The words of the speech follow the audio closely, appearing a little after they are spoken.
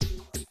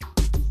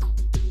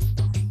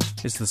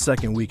It's the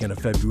second weekend of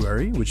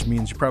February, which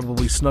means you're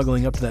probably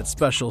snuggling up to that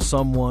special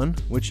someone,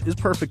 which is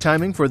perfect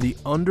timing for the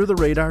Under the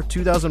Radar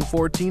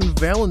 2014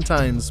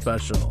 Valentine's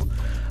Special.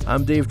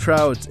 I'm Dave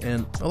Trout,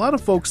 and a lot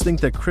of folks think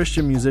that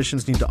Christian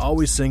musicians need to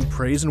always sing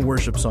praise and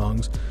worship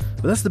songs,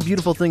 but that's the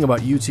beautiful thing about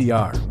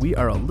UTR. We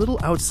are a little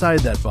outside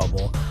that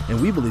bubble,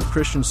 and we believe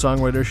Christian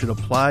songwriters should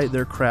apply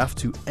their craft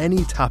to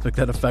any topic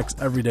that affects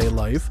everyday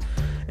life.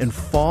 And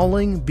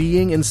falling,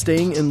 being, and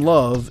staying in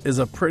love is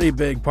a pretty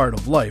big part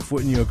of life,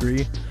 wouldn't you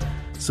agree?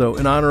 So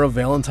in honor of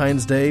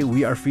Valentine's Day,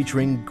 we are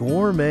featuring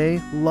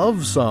gourmet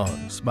love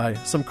songs by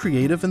some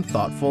creative and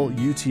thoughtful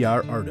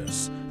UTR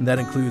artists. And that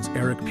includes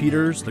Eric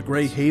Peters, the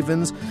Grey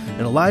Havens,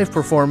 and a live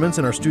performance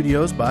in our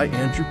studios by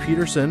Andrew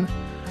Peterson.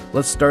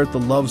 Let's start the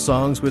love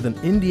songs with an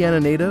Indiana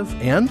native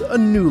and a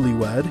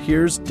newlywed.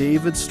 Here's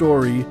David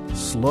Story,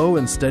 Slow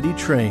and Steady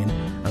Train,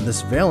 on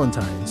this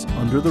Valentine's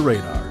Under the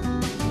Radar.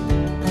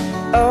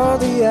 All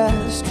the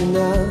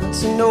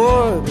astronauts and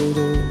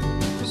orbiters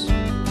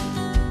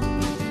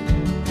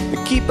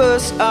that keep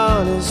us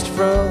honest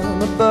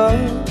from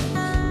above,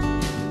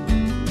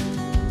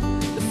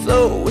 they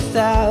float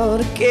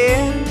without a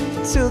care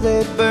till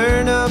they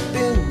burn up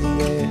in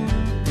the air.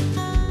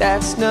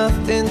 That's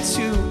nothing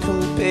to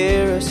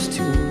compare us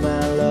to,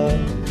 my love.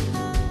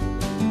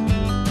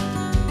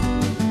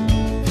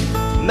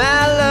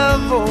 My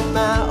love,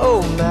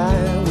 oh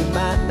my, we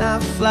might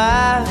not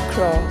fly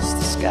across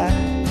the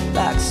sky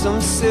like some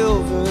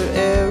silver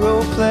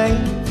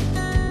aeroplane,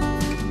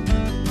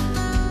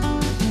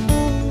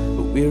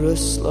 but we're a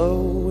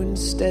slow and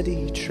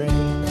steady train.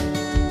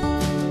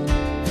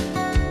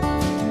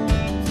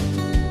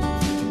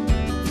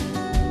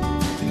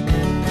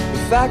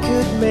 If I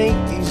could make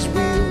these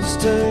wheels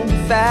turn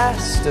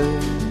faster,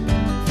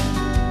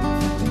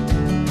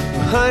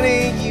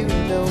 honey, you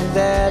know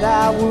that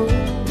I would,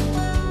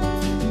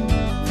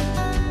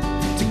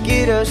 to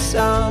get us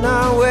on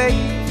our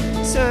way.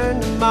 Turn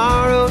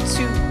tomorrow to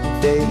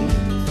today,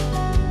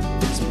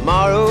 but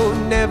tomorrow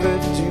never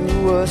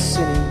do us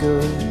any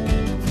good.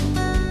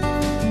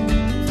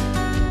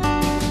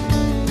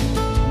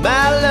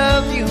 My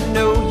love, you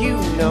know,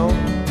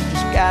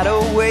 just gotta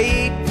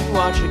wait and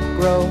watch it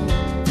grow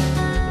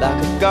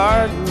like a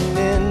garden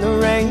in the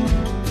rain,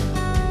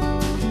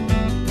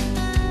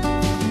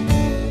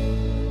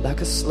 like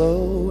a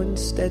slow and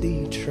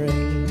steady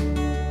train.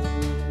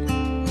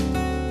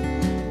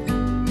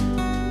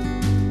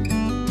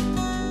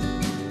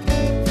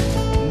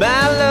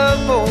 My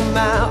love,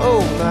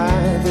 oh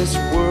my, this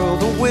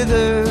world will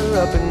wither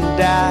up and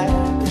die,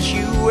 but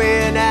you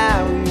and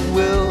I, we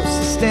will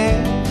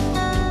sustain.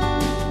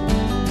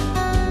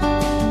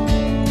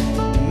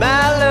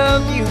 My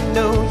love, you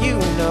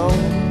know,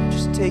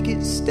 just take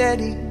it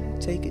steady,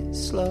 take it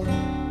slow,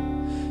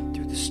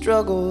 through the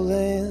struggle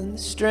and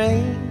the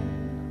strain.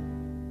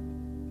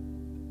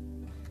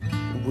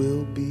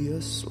 We'll be a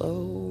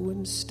slow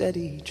and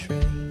steady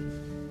train.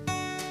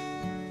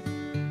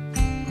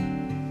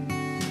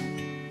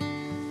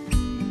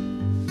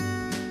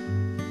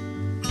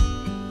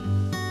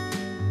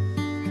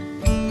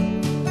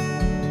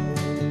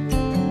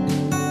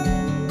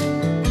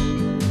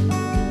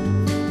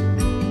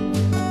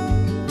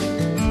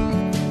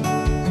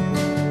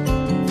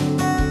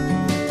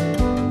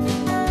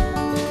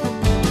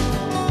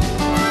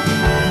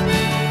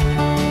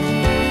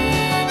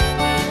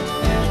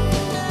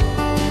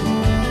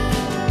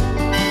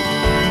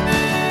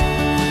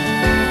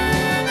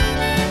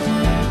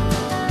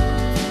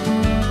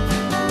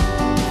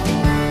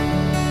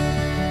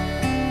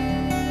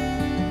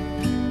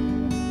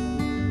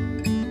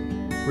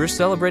 We're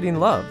celebrating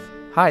love.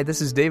 Hi, this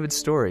is David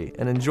Story,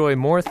 and enjoy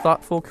more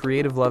thoughtful,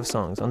 creative love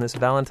songs on this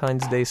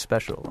Valentine's Day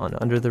special on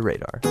Under the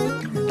Radar.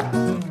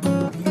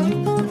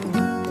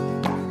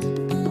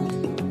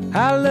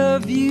 I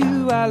love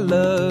you, I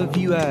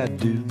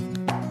do.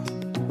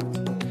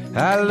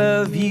 I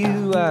love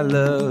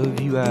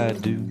you, I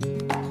do.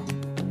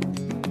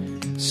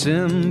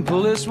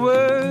 Simplest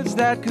words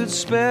that could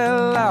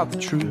spell out the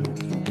truth.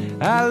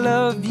 I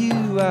love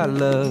you,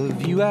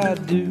 I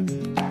do.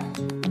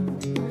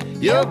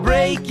 You're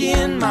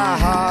breaking my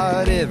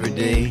heart every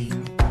day.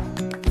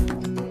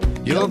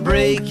 You're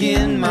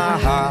breaking my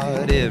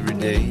heart every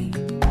day.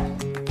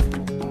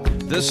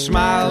 The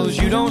smiles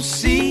you don't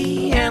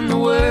see and the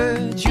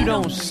words you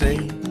don't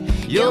say.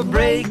 You're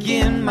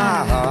breaking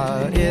my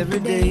heart every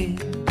day.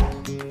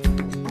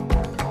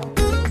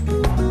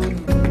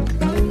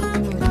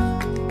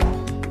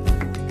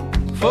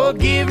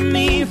 Forgive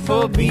me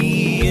for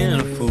being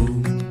a fool.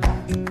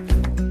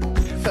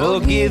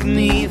 Forgive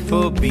me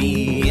for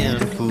being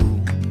a fool.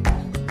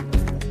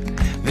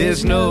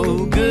 There's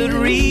no good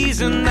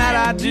reason that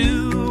I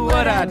do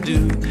what I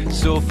do,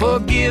 so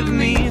forgive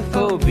me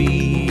for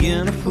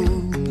being a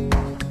fool.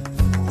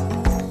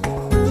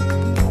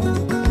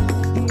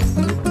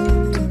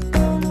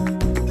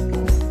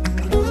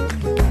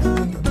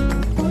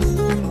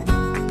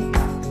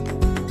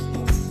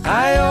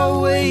 I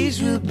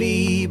always will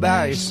be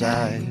by your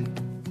side.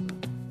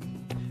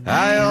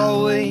 I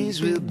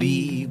always will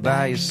be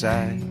by your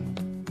side.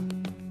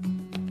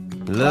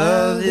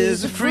 Love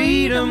is a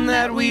freedom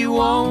that we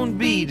won't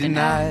be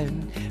denied.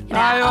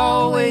 I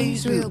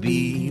always will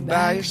be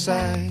by your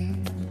side.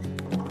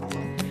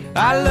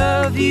 I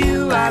love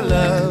you, I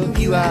love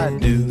you, I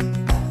do.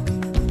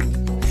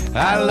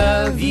 I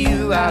love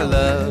you, I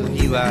love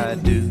you, I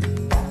do.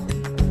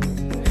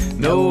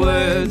 No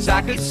words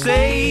I could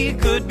say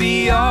could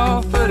be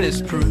offered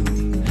as proof.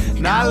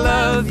 And I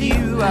love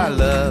you, I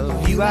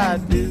love you, I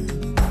do.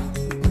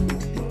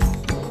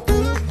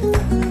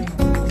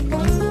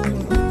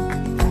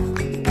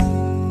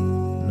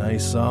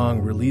 Nice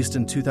song, released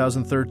in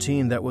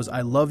 2013. That was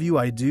I Love You,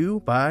 I Do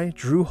by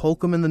Drew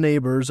Holcomb and the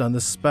Neighbors on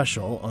this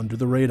special Under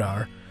the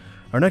Radar.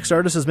 Our next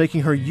artist is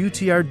making her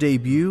UTR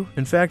debut.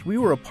 In fact, we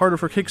were a part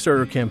of her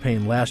Kickstarter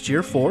campaign last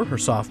year for her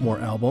sophomore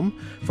album.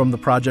 From the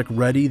project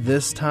Ready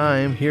This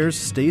Time, here's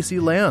Stacey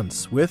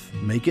Lance with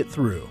Make It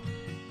Through.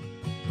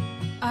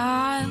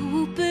 I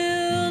will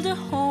build a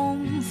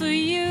home for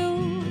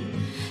you,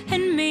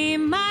 and me,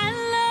 my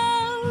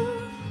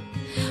love,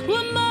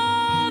 will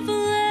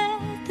marvel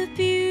at the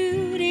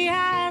beauty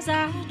as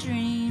our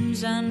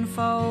dreams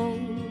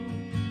unfold.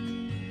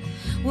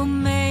 We'll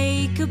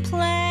make a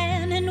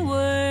plan and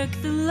work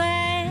the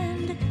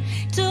land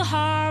to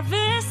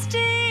harvest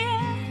it.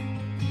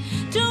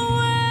 Don't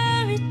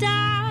worry,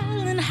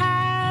 darling,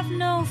 have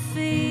no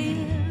fear,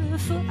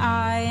 for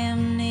I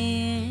am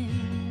near.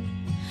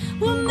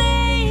 We'll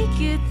make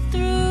it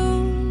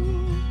through.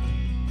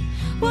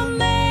 We'll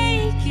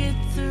make it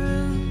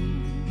through.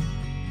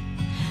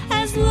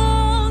 As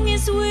long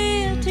as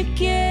we're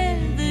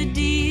together,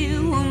 dear,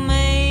 we'll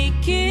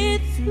make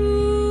it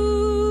through.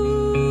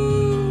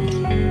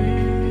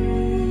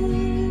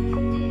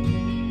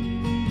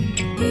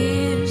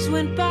 Years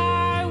went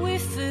by, we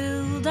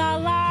filled our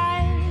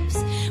lives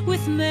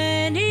with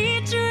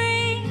many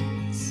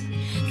dreams.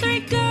 3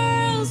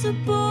 girls, a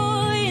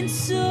boy, and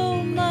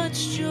so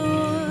much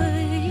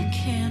joy you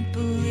can't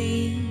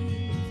believe.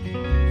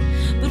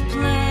 But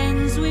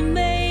plans we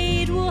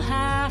made will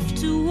have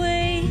to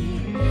wait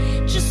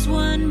just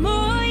one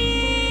more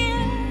year.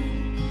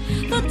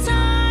 The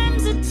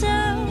times are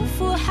tough,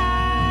 we'll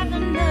have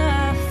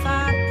enough,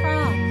 I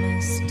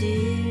promise,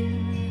 dear.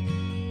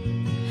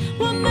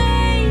 We'll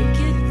make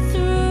it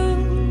through.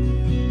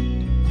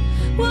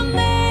 We'll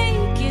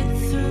make it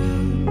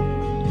through.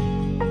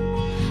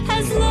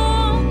 As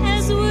long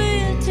as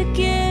we're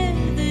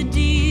together,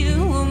 dear,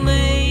 we'll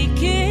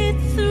make it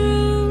through.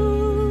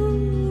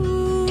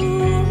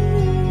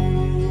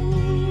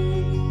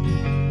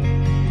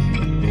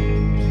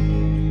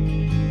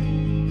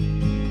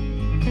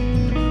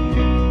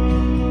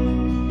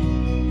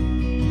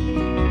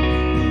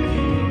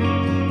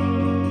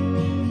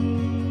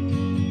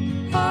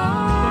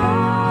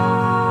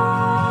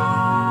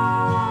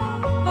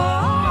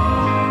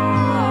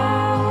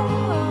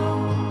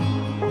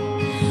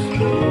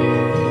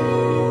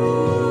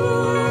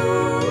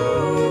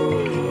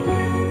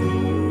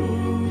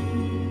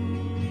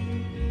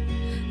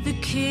 The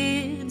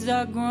kids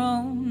are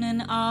grown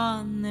and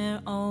on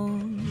their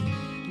own,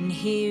 and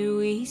here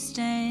we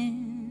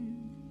stand.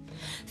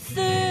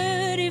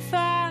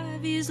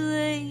 35 years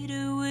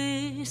later,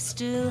 we're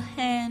still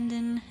hand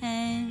in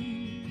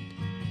hand.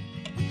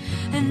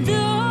 And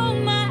though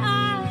my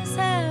eyes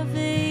have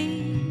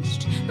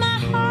aged, my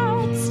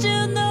heart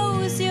still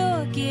knows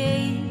your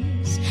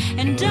gaze.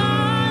 And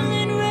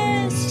darling,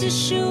 rest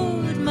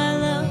assured, my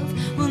love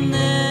will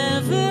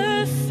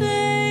never fade.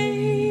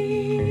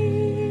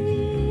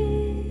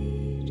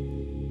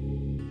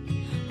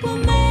 We'll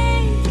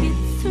make it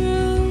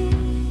through.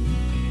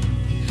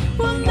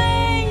 We'll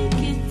make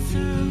it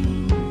through.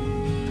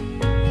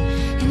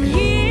 And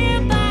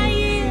year by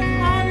year,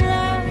 I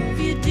love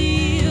you,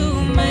 dear.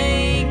 We'll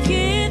make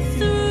it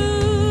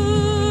through.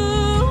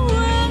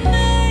 We'll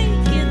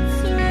make it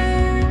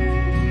through.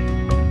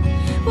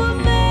 We'll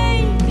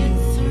make it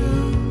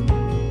through.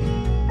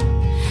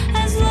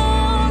 As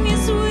long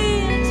as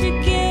we're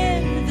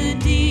together,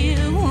 dear,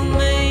 we'll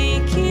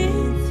make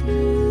it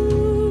through.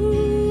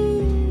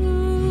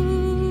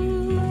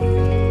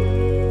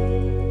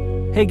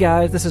 Hey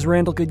guys, this is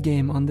Randall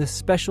Goodgame on this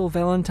special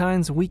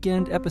Valentine's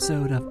weekend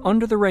episode of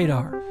Under the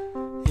Radar.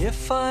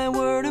 If I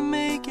were to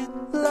make it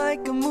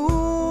like a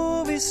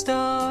movie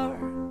star,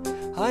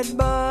 I'd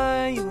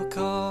buy you a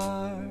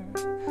car,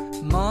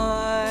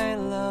 my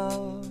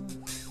love.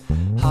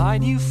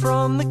 Hide you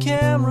from the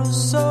cameras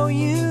so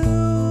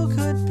you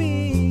could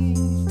be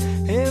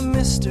a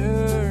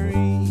mystery,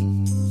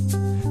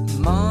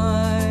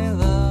 my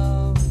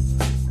love.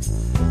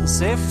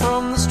 Safe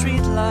from the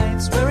street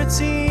lights where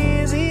it's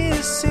easy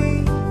to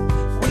see,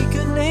 we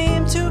could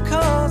name 2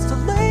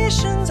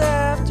 constellations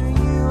after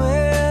you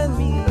and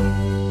me.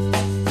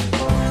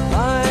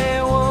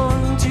 I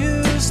want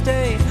to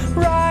stay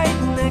right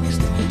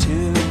next to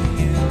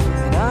you,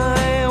 and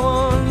I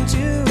want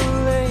to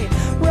lay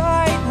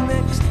right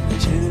next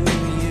to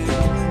you.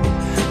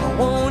 I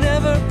won't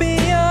ever be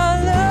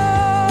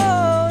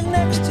alone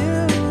next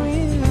to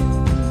you.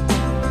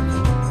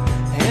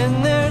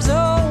 And there's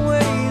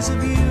always a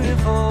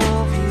beautiful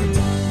view.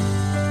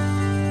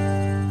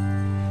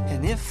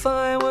 And If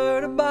I were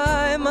to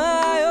buy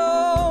my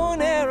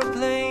own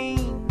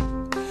aeroplane,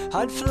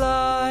 I'd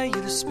fly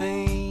you to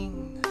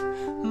Spain,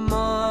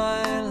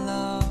 my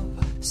love.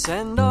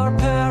 Send our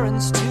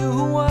parents to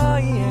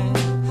Hawaii and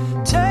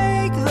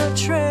take the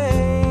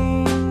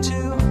train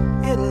to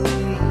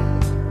Italy,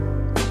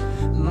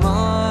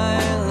 my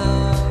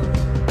love.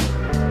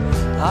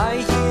 I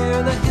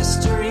hear the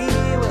history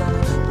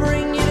will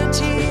bring you to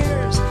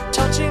tears,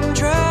 touching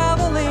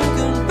traveling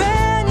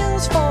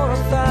companions for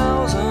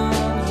 1,000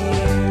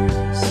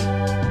 years.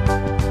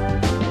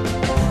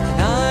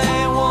 And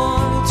I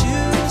want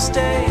to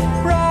stay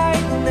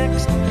right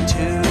next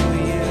to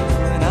you,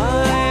 and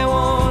I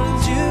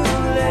want to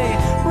lay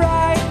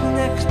right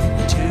next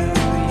to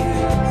you.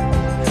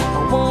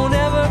 I won't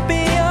ever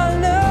be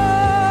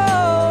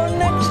alone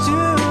next to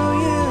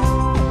you.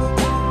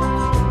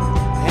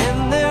 And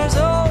there's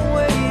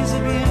always a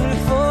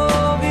beautiful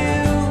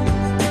view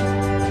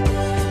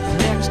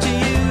next to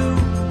you.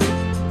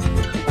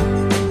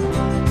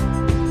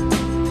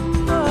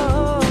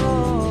 Oh.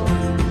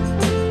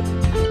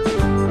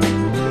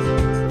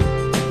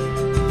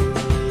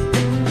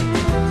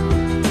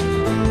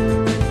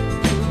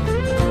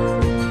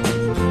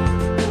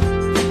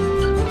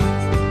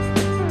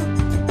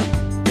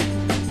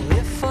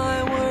 If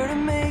I were to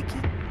make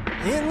it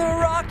in the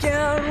rock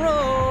and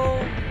roll,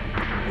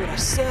 would I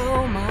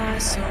sell my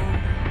soul,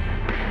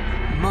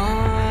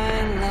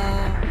 my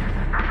love?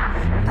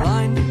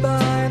 Blinded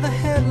by the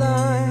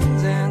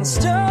headlines and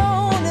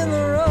stone in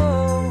the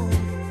road,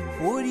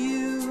 would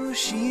you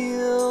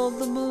shield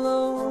the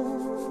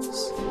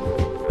blows?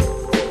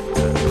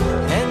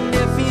 And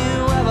if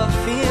you ever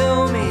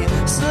feel me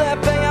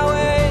slipping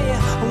away,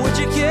 would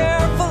you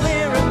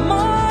carefully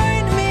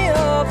remind me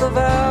of the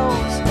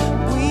vows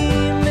we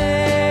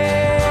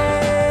made?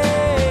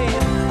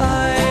 I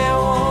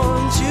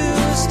want to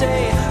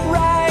stay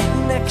right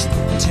next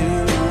to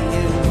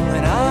you,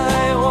 and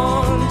I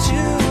want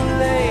to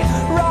lay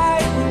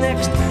right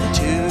next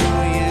to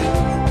you.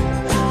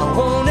 I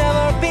won't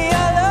ever be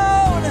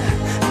alone.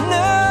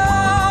 No,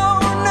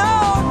 no,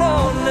 no,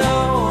 no.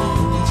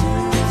 To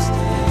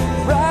stay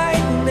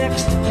right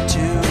next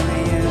to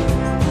you,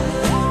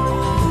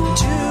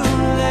 to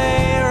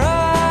lay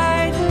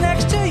right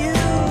next to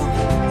you.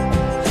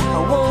 I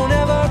won't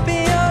ever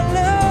be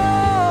alone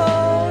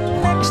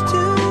next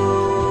to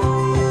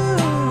you.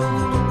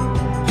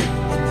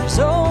 And there's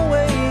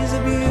always a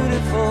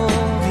beautiful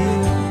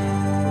view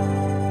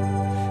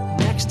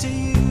next to you.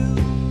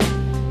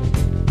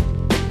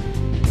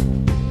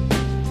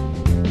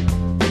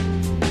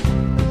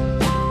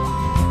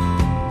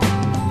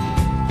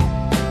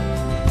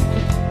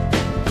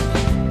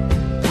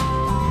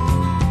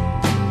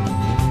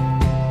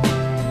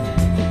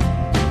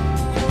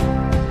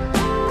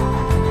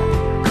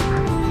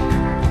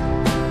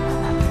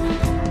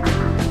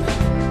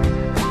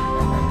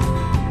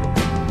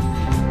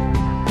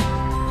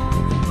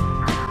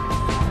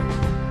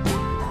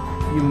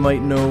 You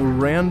might know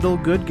Randall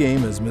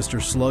Goodgame as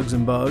Mr. Slugs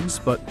and Bugs,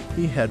 but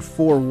he had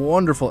 4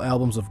 wonderful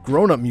albums of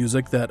grown-up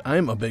music that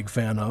I'm a big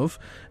fan of.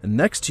 And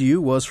Next to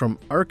You was from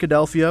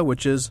Arkadelphia,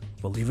 which is,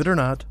 believe it or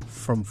not,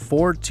 from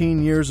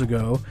 14 years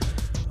ago.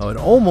 Oh, it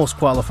almost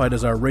qualified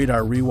as our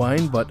Radar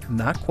Rewind, but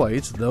not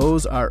quite.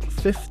 Those are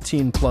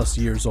 15 plus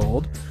years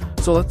old.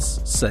 So let's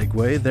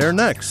segue there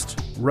next.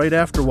 Right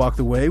after Walk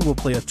the Way, we'll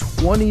play a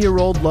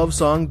 20-year-old love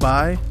song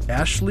by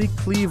Ashley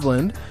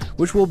Cleveland,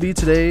 which will be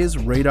today's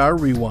Radar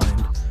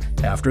Rewind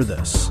after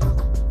this.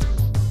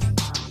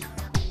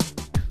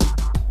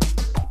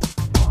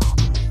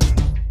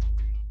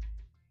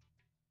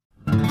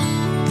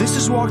 This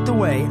is Walk the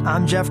Way.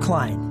 I'm Jeff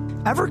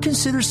Klein. Ever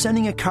consider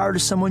sending a card to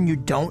someone you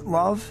don't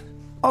love?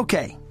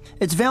 Okay,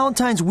 it's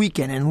Valentine's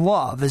weekend and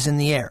love is in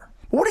the air.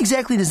 But what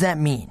exactly does that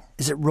mean?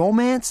 Is it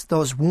romance?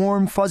 Those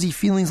warm, fuzzy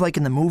feelings like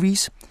in the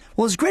movies?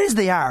 Well, as great as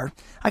they are,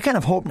 I kind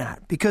of hope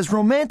not, because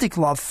romantic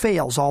love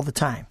fails all the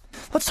time.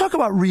 Let's talk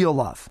about real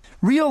love.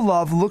 Real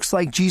love looks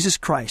like Jesus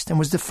Christ and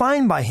was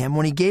defined by him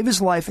when he gave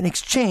his life in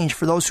exchange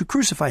for those who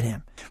crucified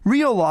him.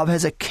 Real love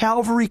has a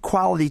Calvary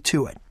quality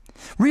to it.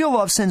 Real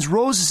love sends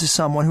roses to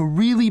someone who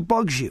really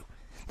bugs you.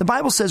 The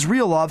Bible says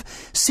real love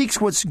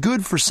seeks what's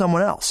good for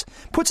someone else,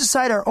 puts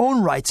aside our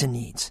own rights and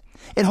needs.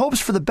 It hopes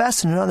for the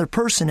best in another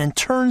person and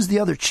turns the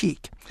other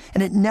cheek.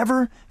 And it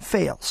never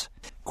fails.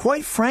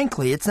 Quite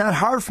frankly, it's not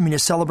hard for me to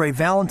celebrate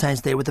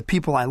Valentine's Day with the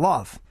people I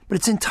love. But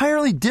it's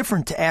entirely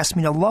different to ask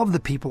me to love the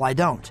people I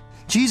don't.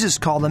 Jesus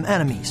called them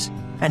enemies,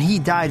 and he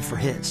died for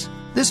his.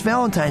 This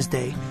Valentine's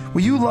Day,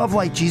 will you love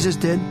like Jesus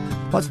did?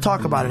 Let's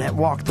talk about it at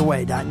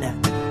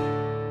walktheway.net.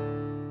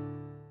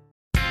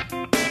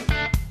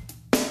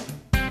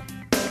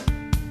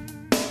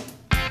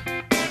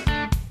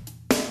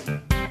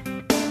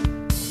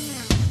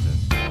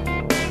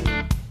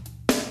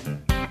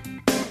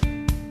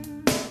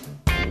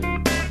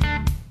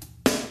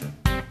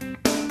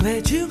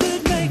 That you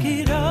could make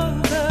it over.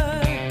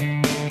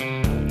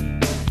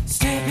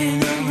 Step in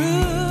the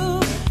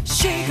room,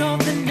 shake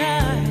off the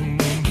night.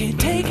 Can't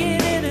take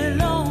it any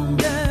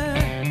longer.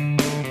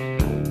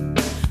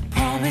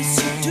 Promise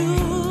you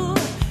do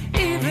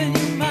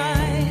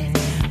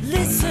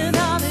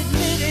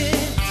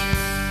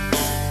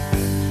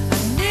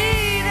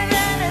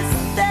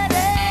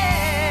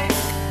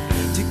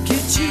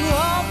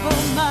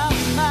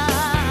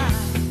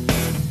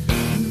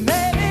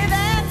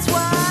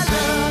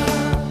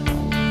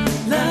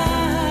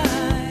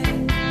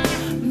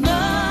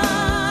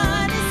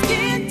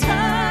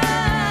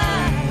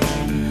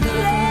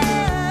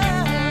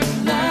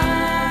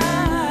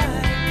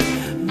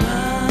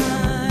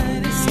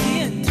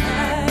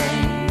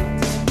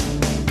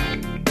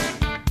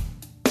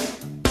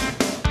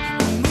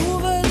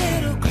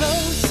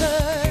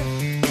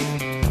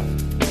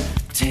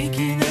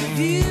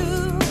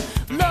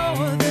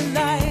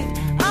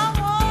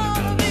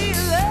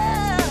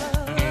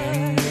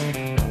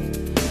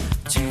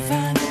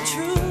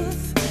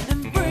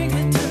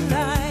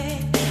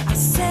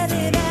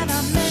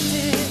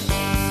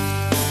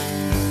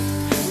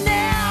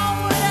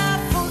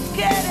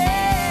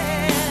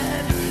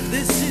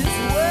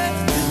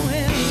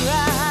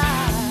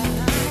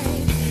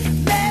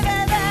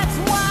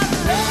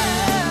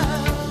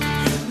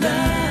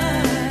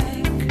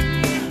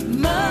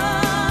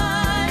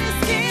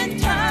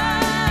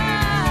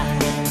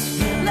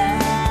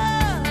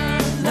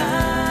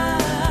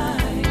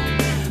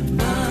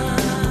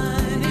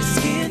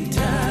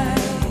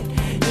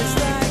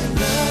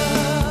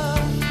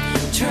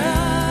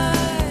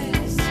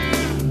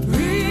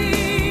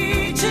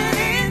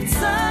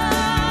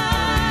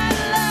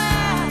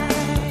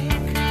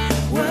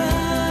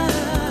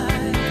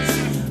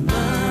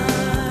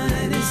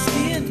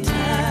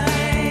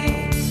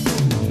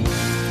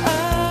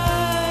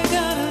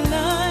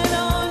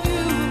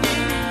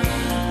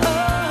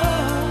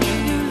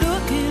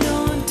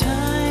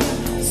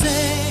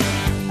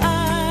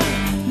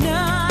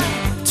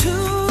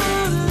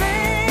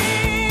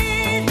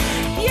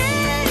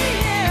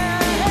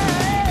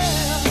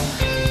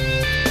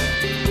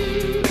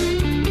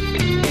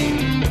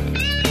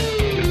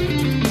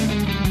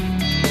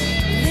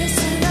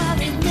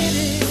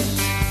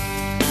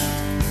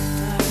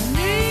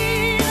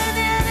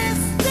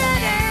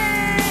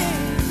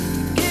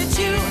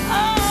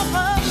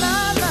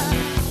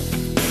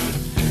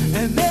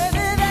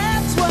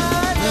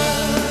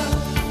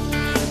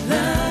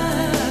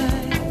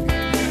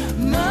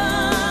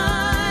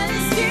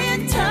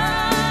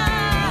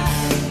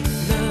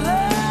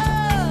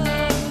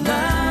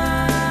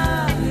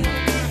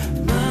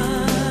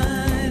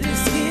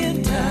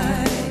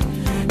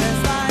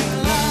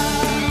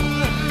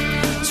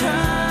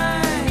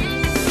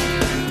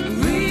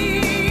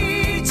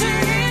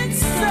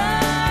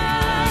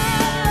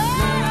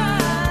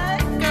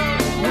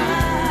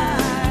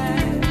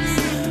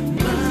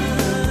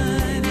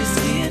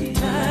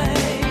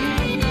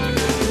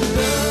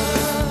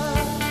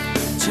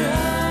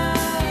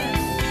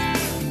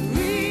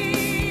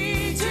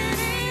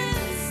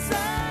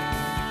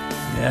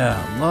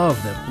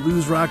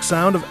blues rock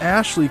sound of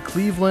Ashley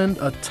Cleveland,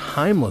 a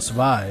timeless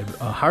vibe.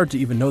 Hard to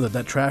even know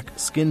that track,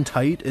 Skin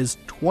Tight, is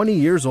 20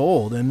 years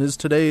old and is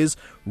today's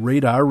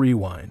Radar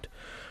Rewind.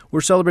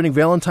 We're celebrating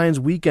Valentine's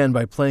weekend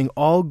by playing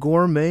all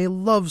gourmet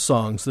love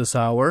songs this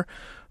hour.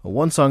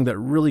 One song that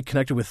really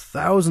connected with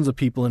thousands of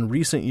people in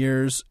recent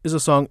years is a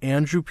song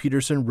Andrew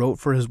Peterson wrote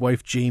for his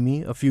wife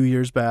Jamie a few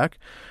years back.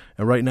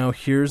 And right now,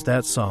 here's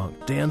that song,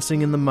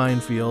 Dancing in the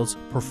Minefields,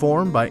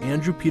 performed by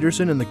Andrew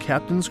Peterson and the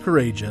Captains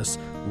Courageous,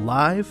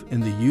 live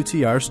in the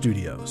UTR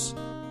studios.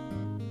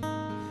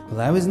 Well,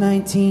 I was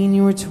 19,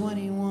 you were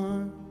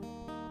 21,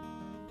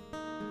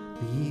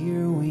 the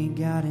year we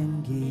got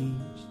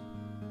engaged.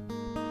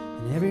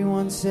 And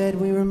everyone said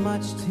we were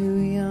much too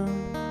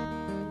young,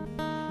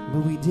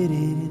 but we did it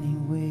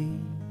anyway.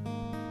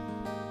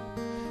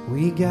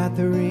 We got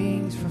the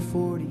rings for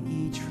 40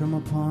 each from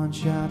a pawn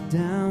shop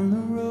down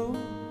the road.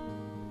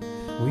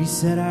 We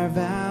said our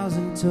vows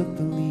and took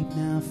the leap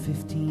now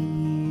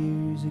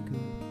 15 years ago.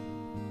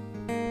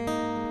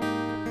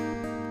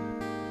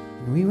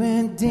 And we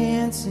went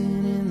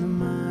dancing in the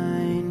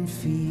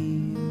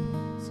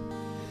minefields.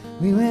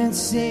 We went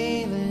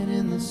sailing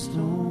in the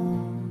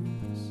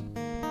storms.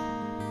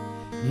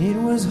 It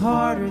was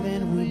harder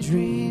than we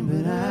dreamed,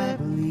 but I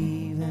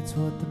believe that's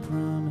what the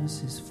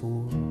promise is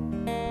for.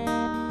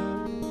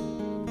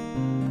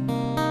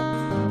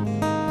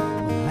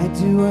 I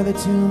do are the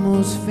two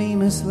most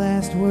famous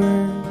last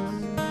words,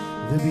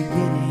 the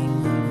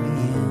beginning of the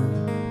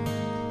end.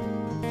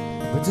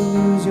 But to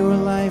lose your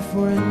life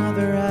for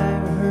another,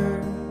 I've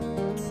heard,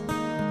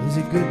 is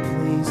a good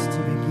place to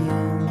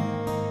begin.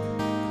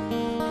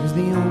 'Cause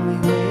the only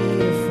way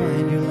to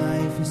find your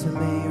life is to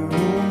lay your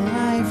own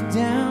life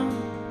down.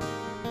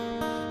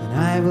 And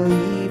I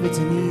believe it's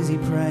an easy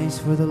price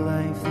for the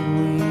life that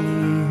we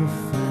have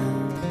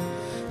found.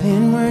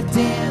 And we're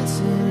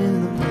dancing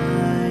in the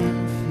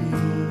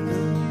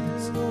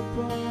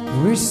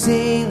we're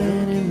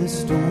sailing in the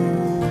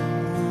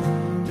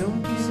storm.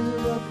 Don't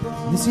give up.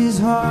 This is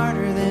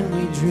harder than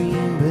we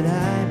dreamed, but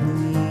I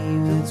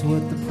believe that's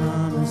what the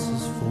promise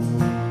is for.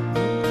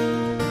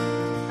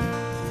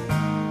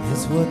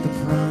 That's what the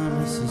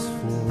promise is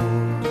for.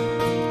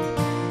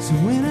 So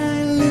when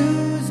I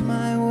lose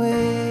my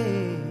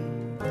way,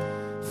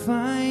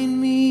 find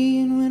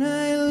me, and when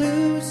I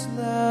lose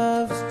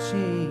love's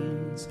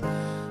chains,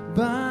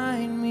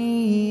 bind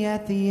me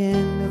at the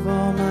end of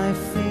all my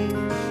faith.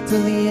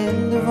 Till the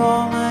end of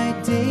all my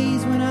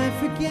days, when I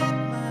forget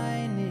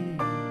my name,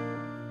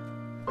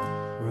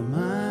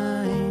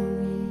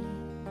 remind me.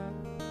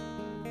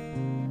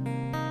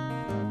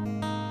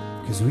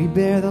 'Cause we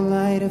bear the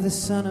light of the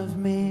Son of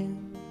Man,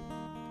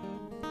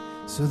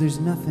 so there's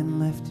nothing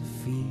left to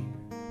fear.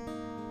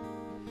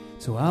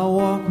 So I'll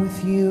walk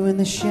with you in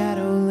the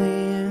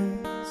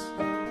shadowlands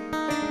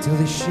till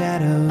the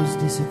shadows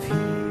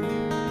disappear.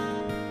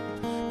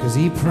 'Cause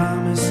he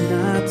promised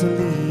not to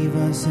leave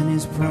us, and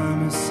his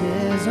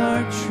promises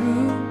are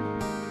true.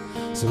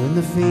 So in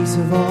the face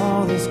of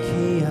all this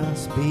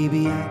chaos,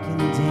 baby, I can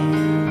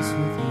dance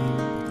with you.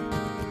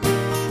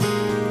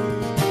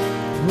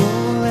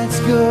 Oh, let's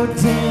go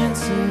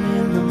dancing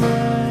in the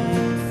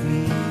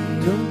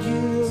minefield. Don't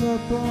give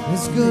up on.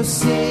 Let's go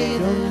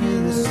sailing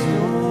in the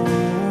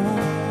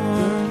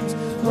storms.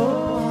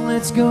 Oh,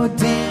 let's go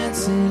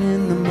dancing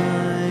in the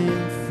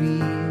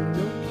minefield.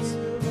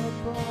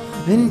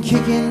 And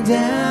kicking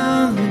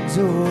down the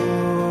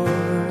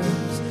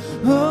doors.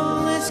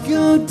 Oh, let's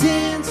go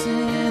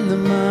dancing in the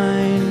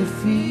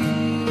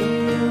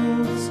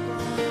minefields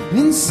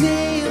and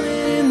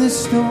sailing in the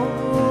storms.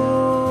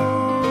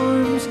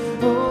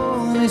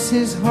 Oh, this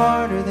is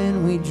harder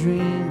than we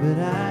dreamed, but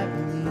I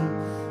believe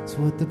it's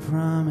what the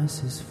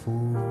promise is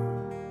for.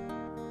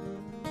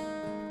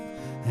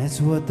 That's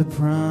what the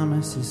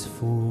promise is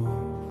for.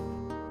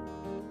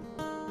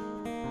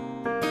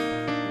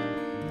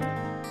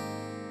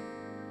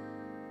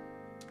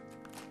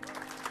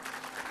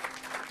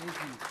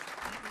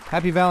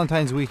 Happy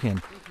Valentine's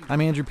weekend.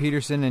 I'm Andrew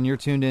Peterson, and you're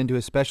tuned in to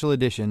a special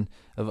edition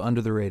of Under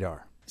the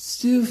Radar.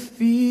 Still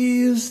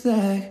feels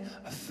like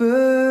our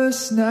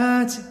first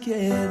night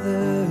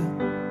together.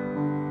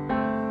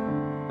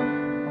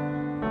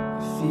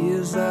 It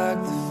feels like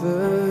the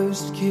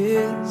first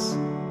kiss.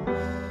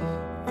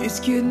 It's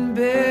getting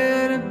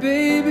better,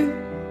 baby.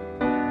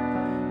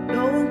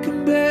 No one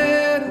can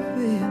better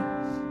this.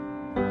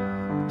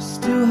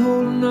 Still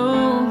holding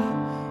on.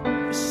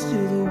 You're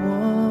still the one.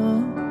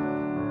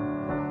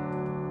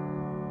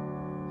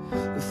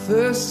 The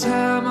first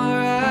time our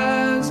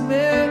eyes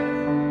met,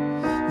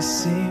 the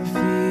same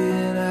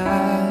feeling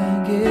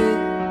I get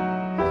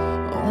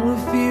only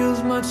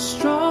feels much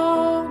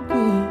stronger. I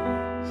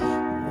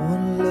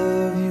wanna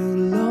love you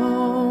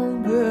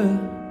longer.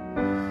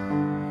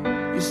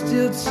 You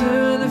still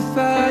turn the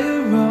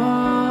fire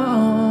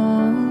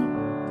on.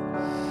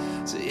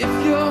 So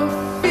if you're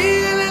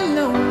feeling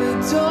lonely,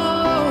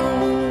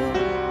 don't.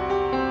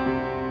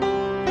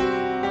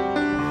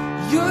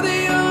 You're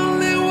the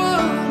only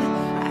one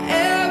I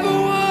ever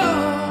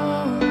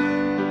want.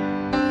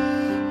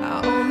 I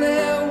only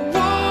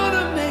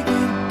wanna make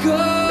it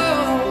good.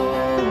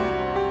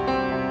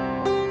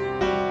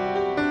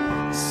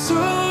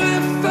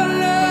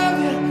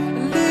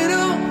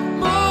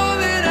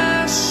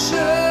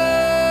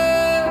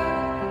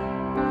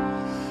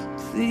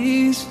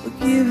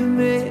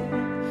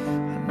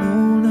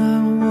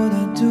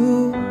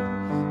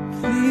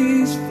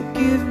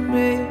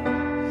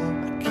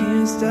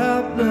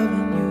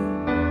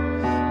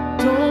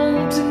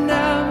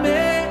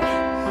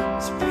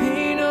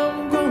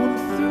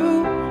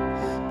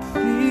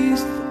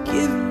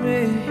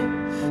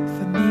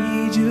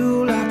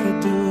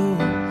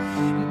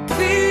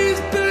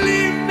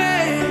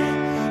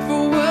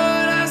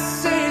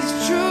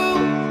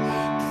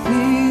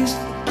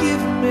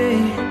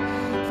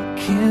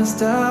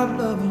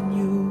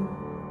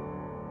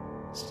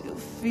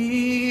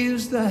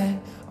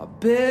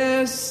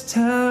 best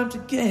time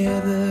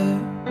together.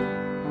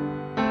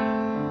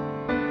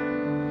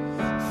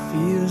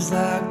 Feels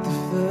like the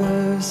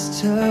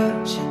first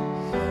touch.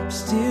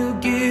 Still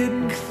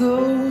getting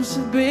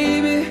closer,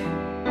 baby.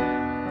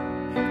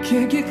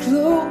 Can't get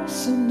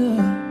close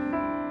enough.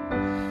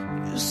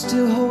 You're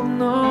still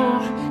holding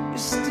on. You're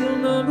still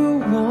number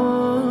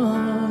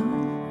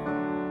one.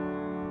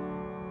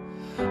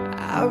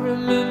 I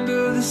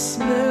remember the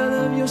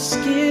smell of your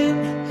skin.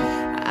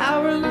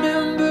 I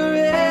remember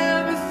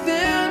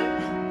everything.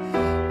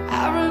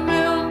 I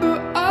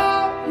remember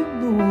all your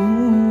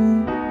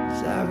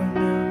moves. I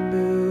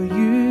remember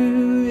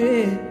you,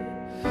 yeah.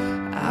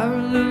 I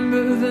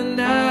remember the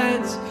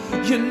nights,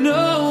 you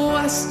know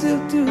I still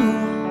do.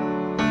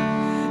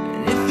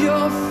 And if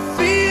you're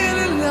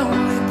feeling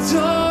lonely,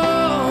 don't.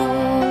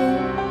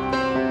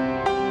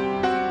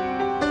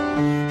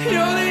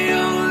 You're the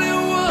only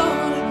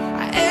one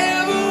I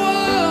ever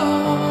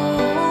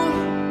want.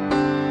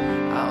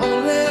 I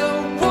only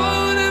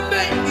wanna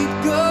make it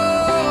go.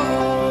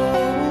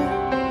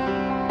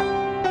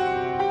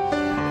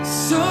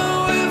 So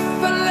if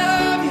I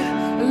love you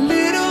a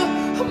little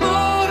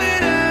more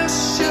than I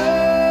should,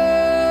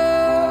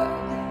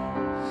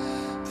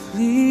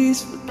 please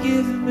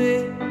forgive me. I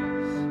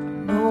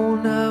know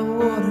not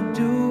what to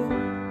do.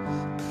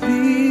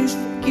 Please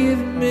forgive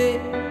me. I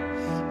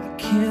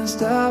can't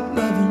stop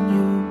loving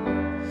you.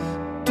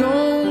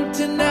 Don't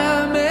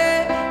deny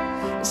me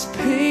this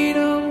pain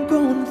I'm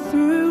going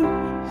through.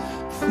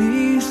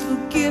 Please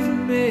forgive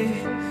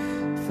me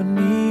if I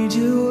need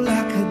you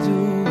like I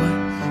do.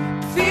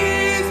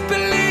 Please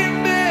believe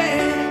me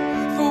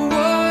for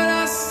what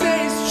I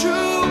say is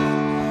true.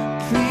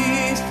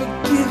 Please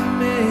forgive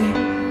me.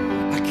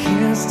 I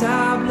can't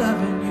stop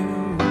loving you.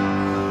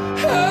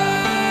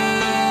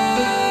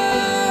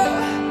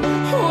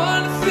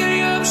 One thing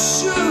I'm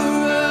sure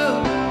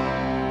of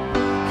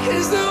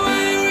is the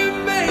way we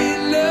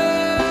made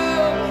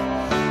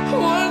love.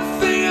 One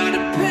thing I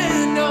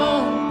depend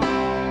on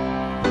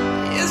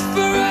is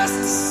for us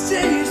to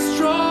stay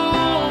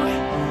strong.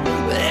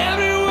 With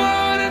every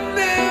word and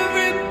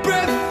every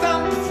breath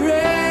I'm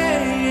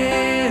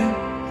praying.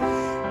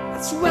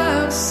 That's why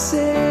I'm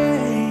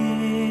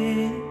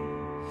saying,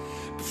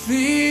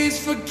 please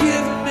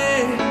forgive me.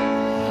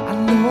 I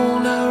know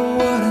not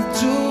what to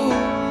do.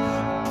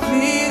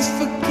 Please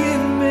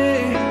forgive me.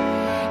 I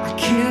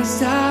can't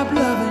stop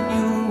loving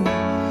you.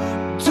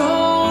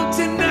 Don't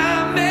deny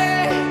me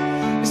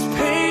this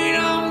pain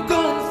I'm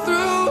going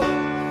through.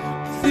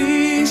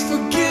 Please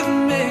forgive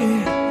me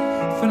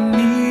if I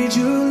need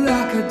you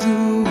like I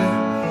do.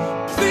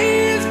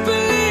 Please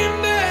believe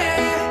me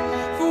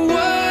for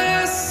what I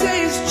say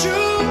is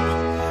true.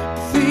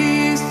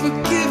 Please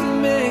forgive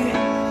me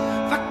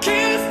if I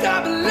can't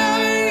stop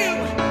loving you.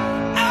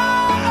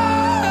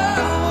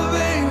 Oh,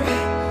 baby,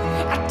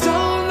 I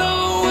don't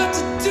know what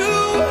to do.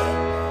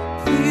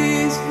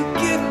 Please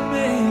forgive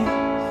me.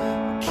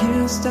 I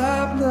can't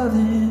stop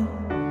loving you.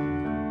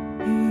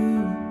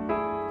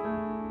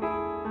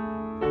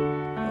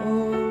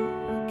 Oh,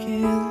 I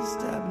can't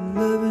stop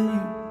loving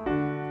you.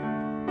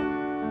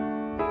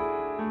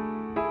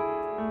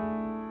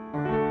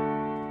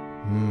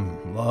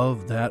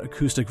 Love that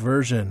acoustic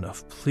version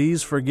of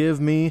Please Forgive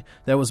Me.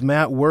 That was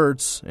Matt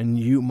Wirtz, and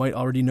you might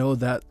already know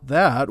that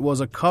that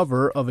was a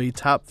cover of a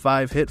top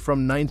 5 hit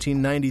from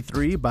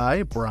 1993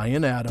 by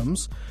Bryan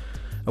Adams.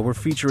 We're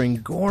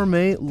featuring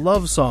gourmet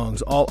love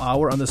songs all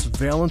hour on this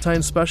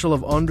Valentine's special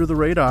of Under the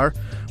Radar.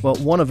 Well,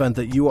 one event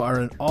that you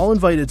are all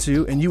invited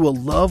to and you will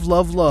love,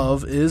 love,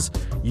 love is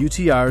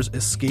UTR's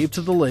Escape to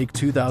the Lake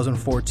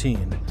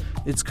 2014.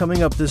 It's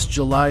coming up this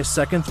July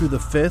 2nd through the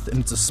 5th, and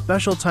it's a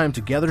special time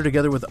to gather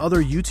together with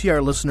other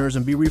UTR listeners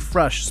and be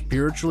refreshed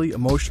spiritually,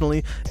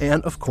 emotionally,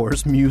 and, of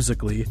course,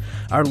 musically.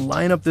 Our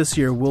lineup this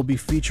year will be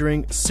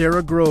featuring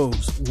Sarah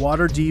Groves,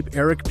 Waterdeep,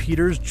 Eric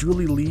Peters,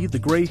 Julie Lee, The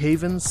Grey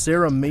Havens,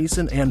 Sarah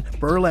Mason, and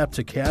Burlap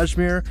to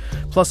Kashmir,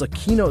 plus a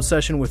keynote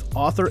session with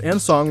author and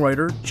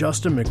songwriter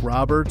Justin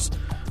McRoberts.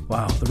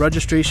 Wow, the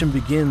registration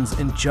begins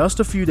in just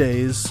a few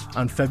days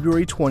on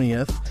February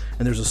 20th,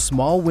 and there's a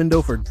small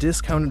window for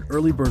discounted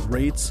early bird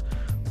rates.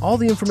 All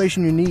the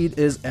information you need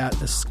is at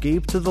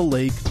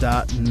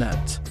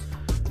escapetothelake.net.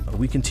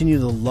 We continue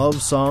the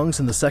love songs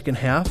in the second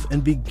half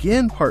and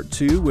begin part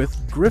 2 with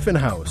Griffin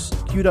House,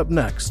 queued up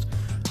next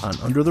on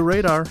Under the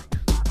Radar.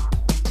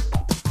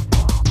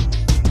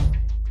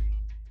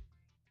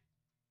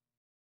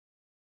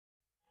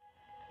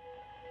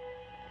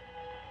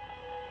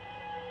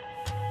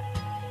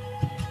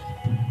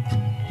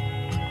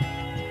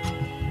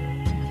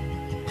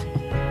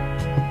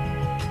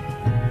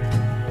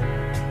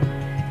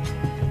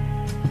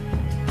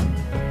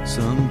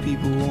 Some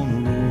people wanna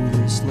rule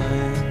this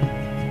land.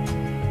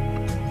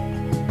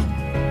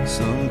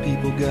 Some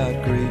people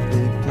got great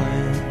big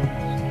plans.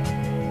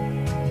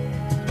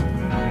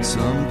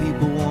 Some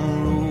people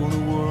wanna rule the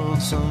world.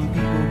 Some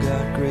people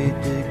got great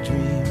big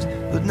dreams,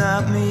 but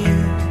not me.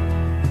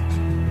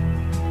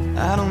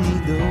 I don't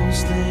need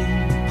those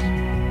things.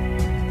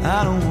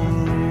 I don't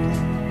wanna rule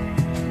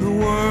the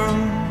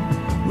world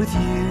with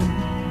you.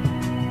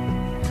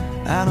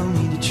 I don't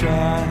need to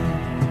try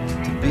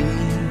to be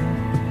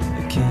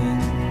a king.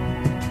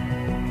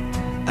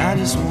 I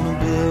just wanna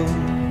build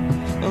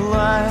a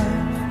life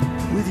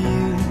with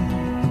you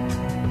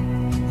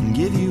and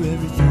give you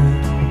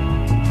everything.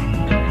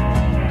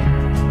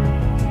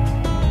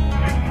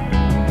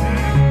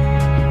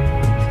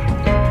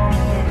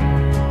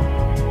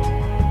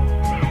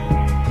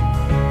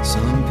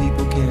 Some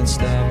people can't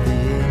stop the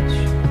itch.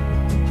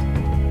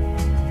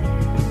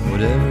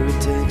 Whatever it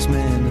takes,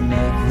 man, to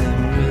make them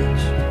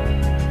rich.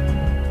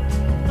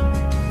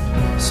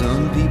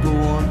 Some people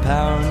want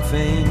power and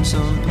fame,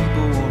 some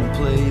people want to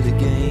play the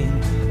game,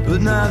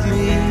 but not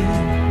me.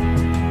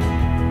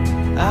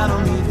 I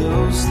don't need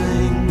those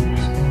things.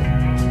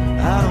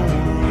 I don't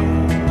want to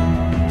rule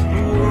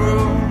the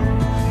world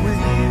with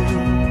you.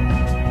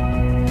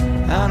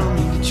 I don't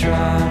need to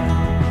try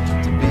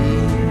to be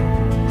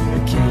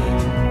a king.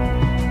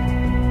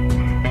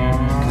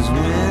 'Cause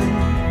when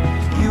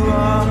you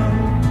are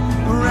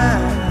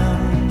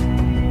around,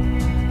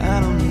 I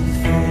don't need a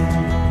thing.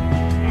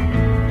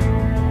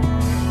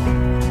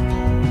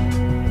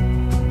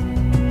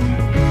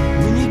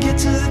 When you get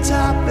to the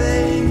top,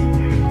 babe,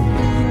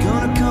 you're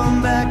gonna come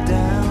back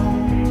down.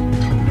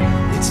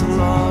 It's a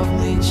law of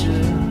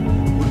nature,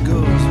 what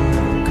goes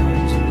around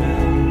comes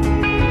around.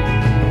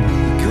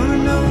 You're gonna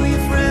know who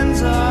your friends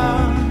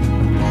are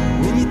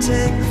when you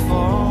take the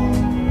fall.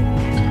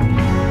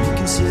 You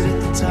can sit at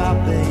the top,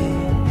 babe,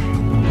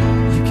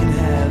 you can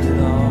have it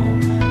all,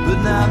 but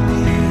not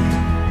me.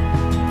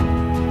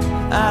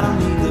 I don't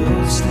need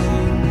those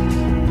things.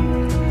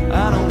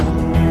 I don't want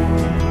to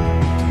rule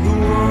the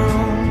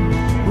world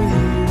with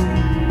you.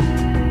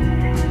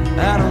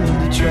 I don't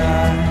need to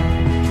try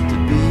to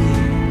be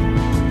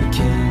a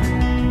king.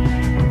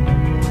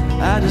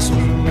 I just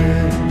want to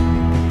live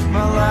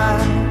my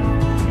life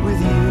with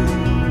you.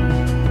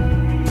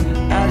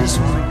 I just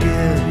want to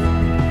give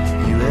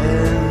you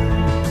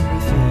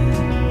everything.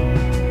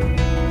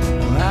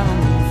 Oh, I don't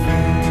need a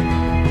thing.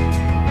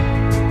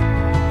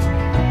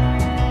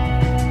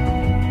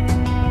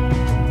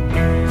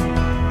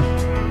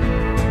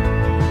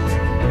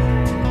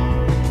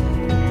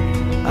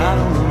 I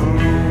don't want to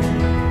rule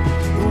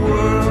the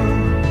world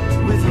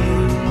with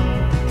you.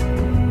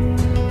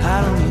 I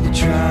don't need to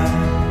try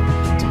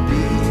to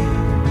be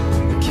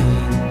a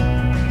king.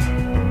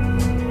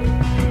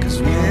 'Cause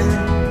when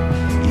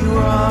you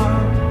are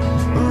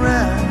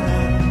around,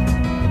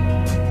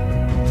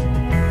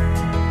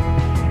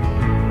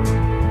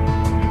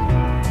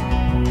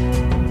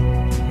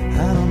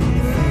 I don't need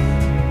a thing.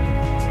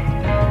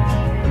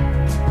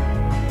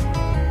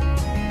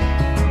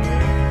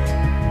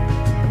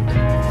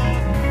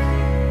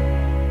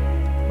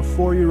 A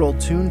 4-year-old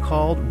tune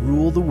called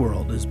Rule the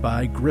World is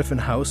by Griffin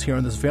House here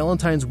on this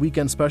Valentine's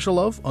weekend special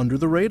of Under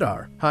the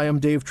Radar. Hi, I'm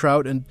Dave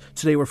Trout, and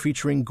today we're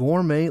featuring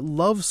gourmet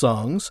love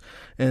songs.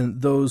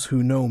 And those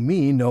who know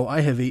me know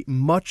I have a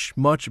much,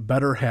 much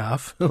better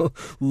half.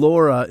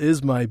 Laura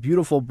is my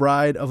beautiful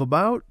bride of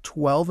about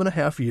 12 and a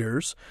half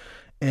years.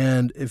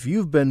 And if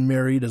you've been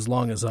married as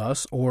long as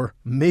us, or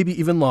maybe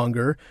even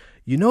longer,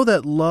 you know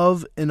that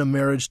love in a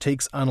marriage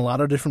takes on a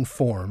lot of different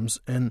forms,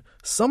 and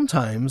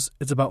sometimes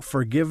it's about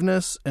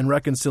forgiveness and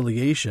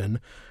reconciliation,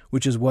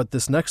 which is what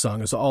this next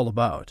song is all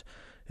about.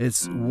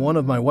 It's one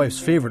of my wife's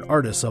favorite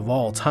artists of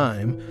all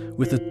time.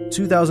 With the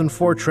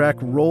 2004 track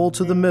Roll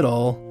to the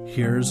Middle,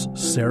 here's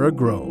Sarah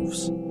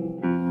Groves.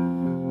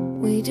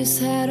 We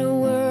just had a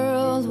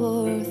World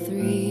War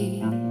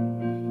III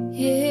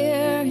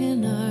here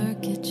in our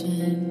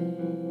kitchen.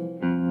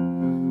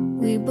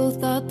 We both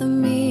thought the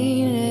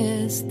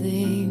meanest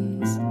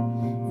things,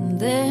 and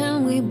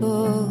then we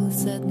both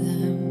said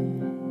them.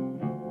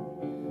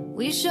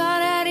 We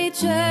shot at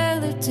each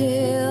other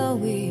till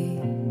we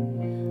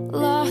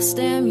lost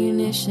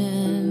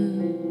ammunition.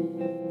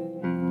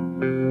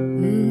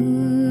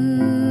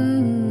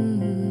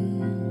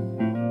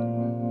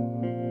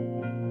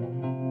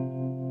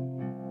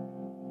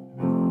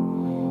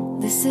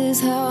 This is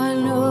how I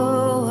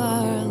know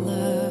our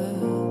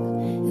love,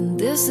 and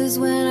this is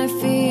when I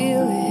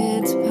feel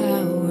its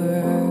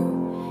power.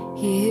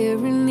 Here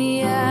in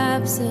the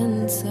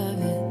absence of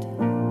it,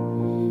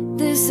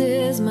 this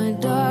is my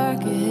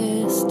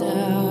darkest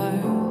hour.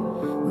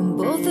 When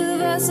both of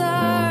us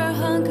are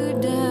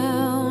hunkered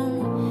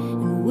down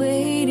and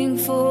waiting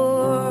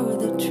for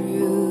the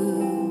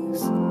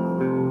truth.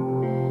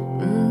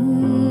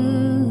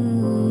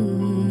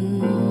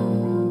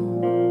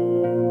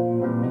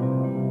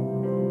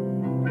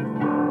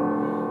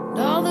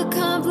 All the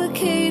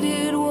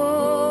complicated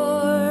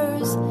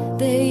wars,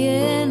 they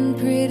end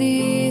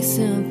pretty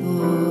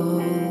simple.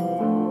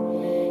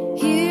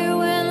 Here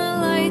when the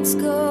lights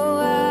go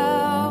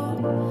out,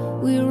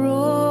 we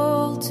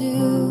roll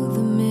to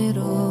the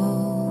middle.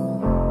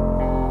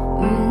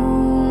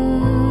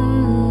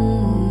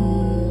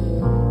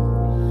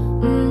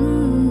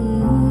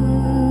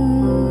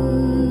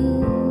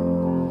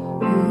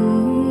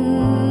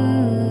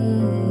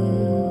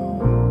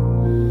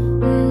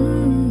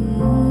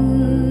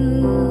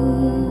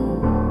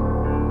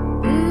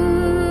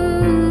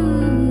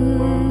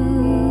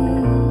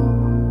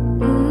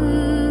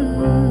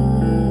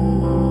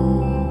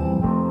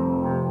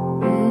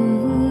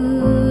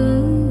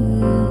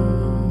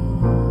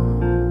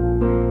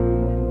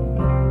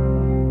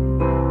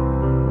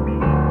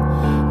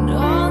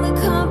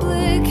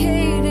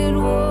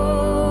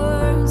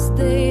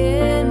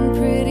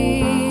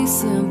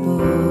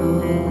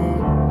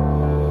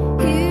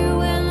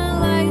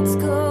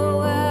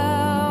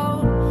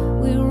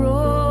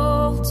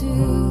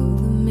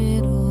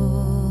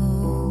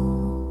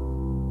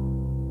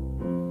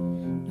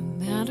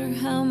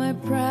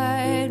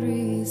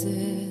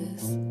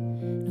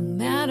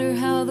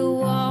 how the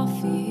wall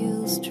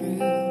feels true.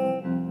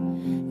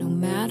 No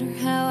matter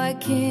how I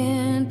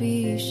can't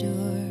be sure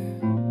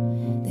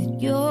that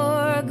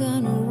you're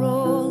gonna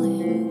roll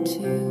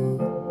into.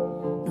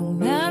 No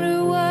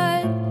matter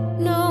what,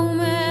 no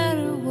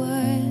matter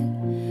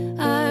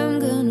what, I'm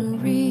gonna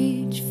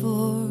reach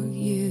for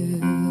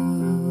you.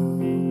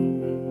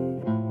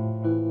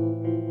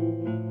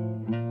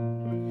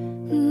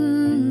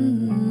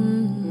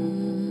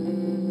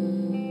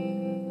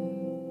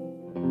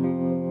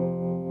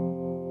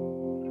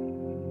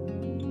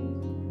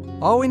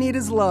 All we need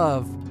is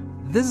love.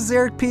 This is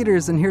Eric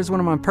Peters, and here's one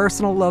of my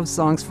personal love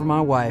songs for my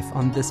wife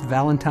on this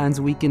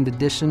Valentine's weekend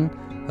edition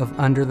of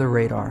Under the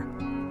Radar.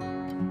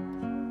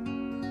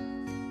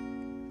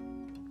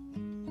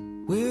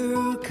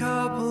 We're a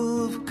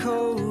couple of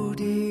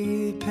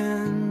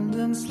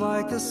codependents,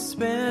 like a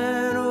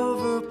span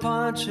over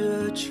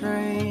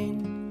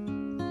Pontchartrain.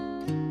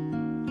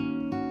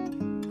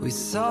 We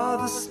saw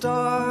the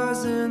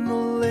stars in the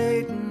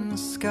Leighton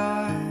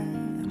sky,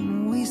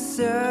 and we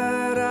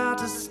set out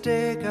to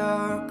stake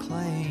our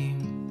claim.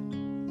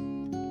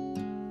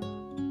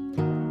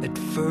 At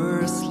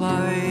first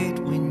light,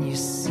 when you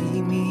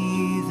see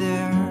me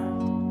there,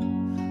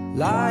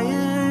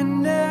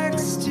 lying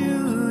next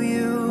to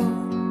you,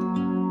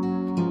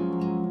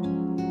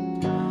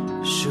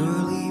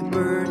 surely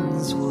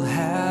burdens will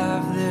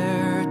have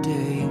their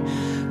day.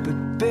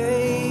 But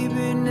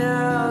baby,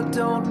 now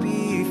don't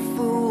be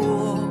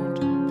fooled.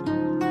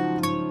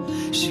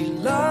 She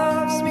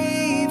loves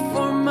me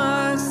for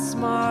my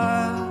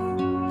smile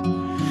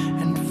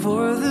and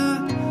for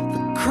the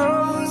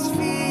crow's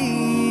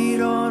feet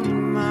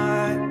on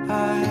my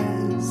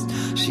eyes.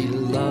 She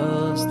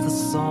loves the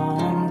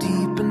song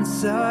deep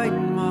inside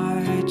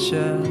my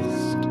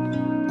chest.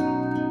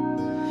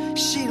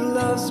 She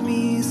loves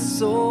me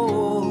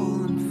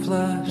soul and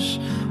flesh.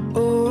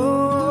 Oh,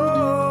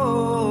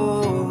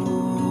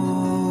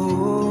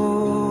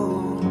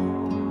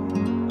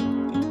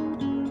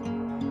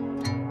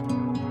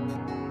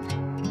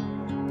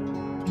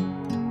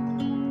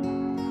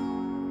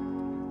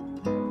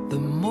 the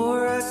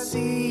more I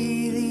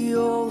see, the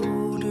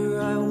older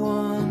I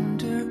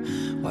wonder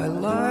why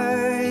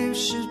life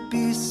should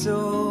be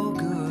so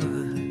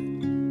good,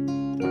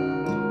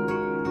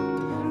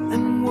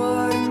 and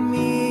what in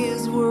me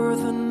is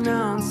worth an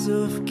ounce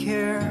of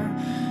care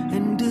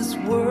and is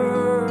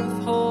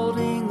worth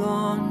holding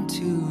on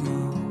to.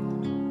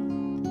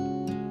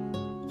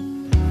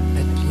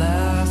 At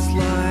last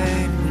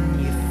light, when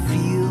you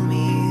feel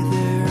me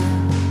there,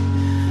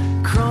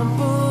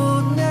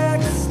 crumpled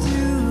next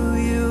to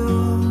you,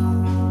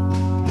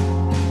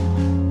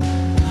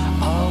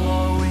 I'll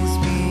always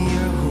be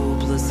your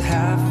hopeless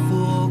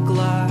half-full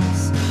glass.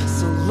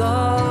 So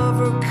love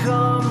or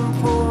come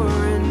pour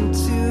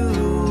into.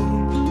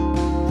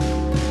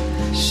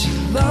 She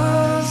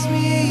loves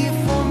me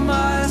for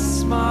my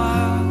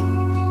smile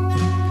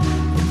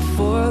and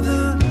for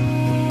the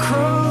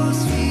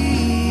crow's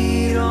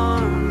feet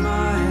on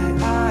my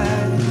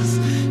eyes.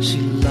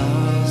 She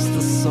loves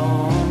the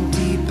song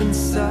deep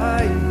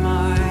inside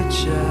my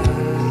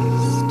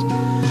chest.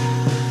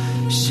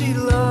 She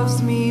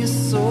loves me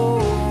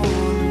soul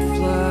and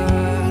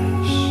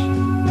flesh.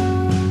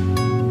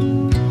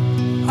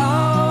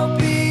 I'll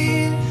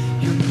be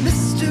your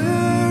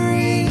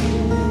mystery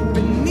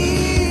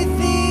beneath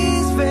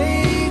these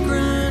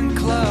vagrant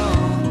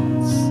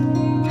clouds.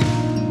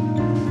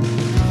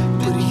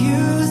 But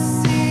you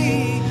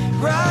see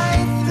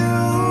right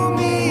through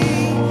me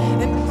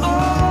and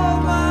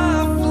all my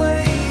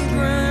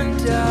flagrant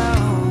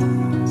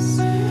doubts.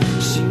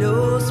 She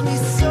knows me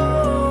so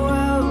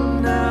well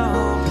now.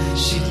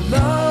 She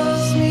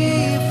loves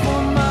me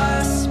for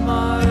my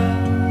smile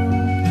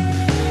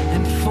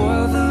and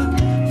for the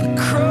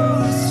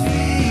crow's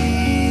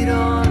feet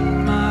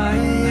on my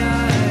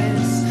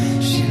eyes.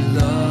 She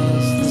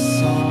loves the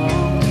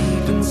song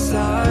deep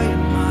inside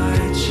my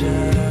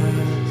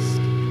chest.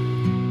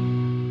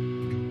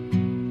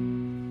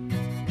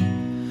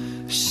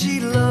 She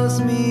loves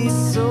me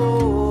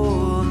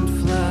soul and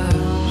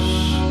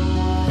flesh.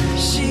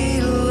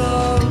 She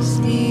loves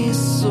me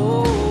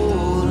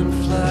soul and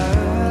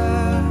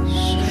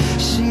flesh.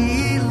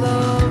 She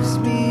loves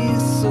me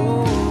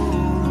soul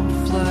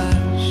and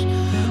flesh.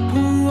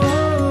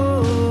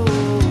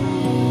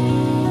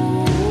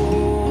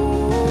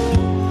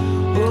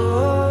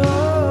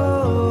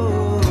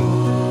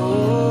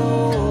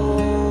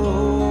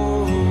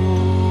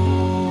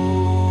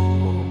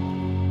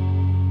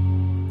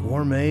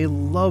 Gourmet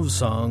love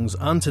songs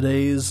on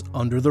today's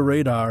Under the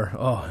Radar.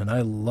 Oh, and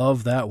I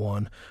love that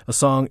one. A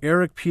song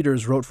Eric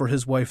Peters wrote for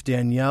his wife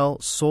Danielle,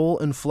 Soul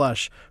and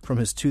Flesh, from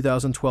his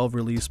 2012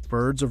 release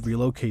Birds of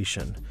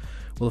Relocation.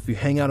 Well, if you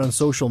hang out on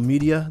social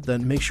media,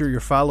 then make sure you're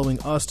following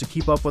us to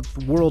keep up with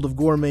the world of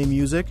gourmet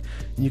music.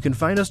 And you can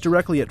find us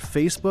directly at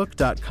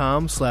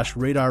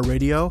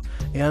facebook.com/radarradio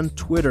and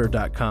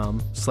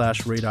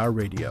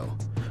twitter.com/radarradio.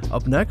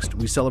 Up next,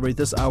 we celebrate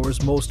this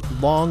hour's most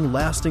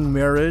long-lasting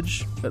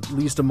marriage, at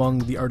least among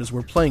the artists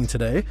we're playing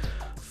today.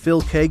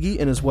 Phil Kagi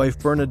and his wife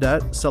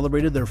Bernadette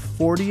celebrated their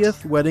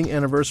 40th wedding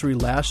anniversary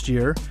last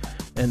year.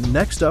 And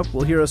next up,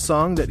 we'll hear a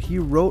song that he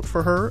wrote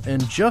for her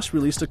and just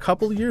released a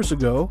couple years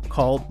ago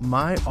called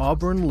My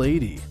Auburn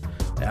Lady.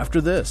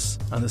 After this,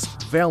 on this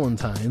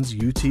Valentine's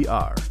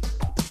UTR.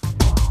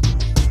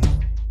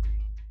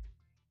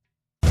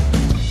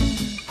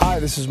 Hi,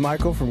 this is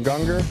Michael from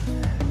Gungor.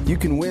 You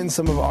can win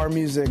some of our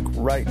music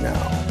right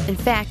now. In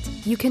fact,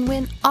 you can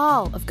win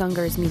all of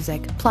Gungor's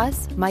music,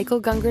 plus Michael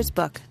Gungor's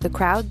book, The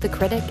Crowd, the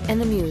Critic, and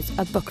the Muse,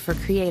 a book for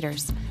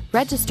creators.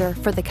 Register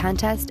for the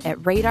contest at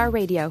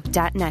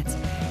radarradio.net,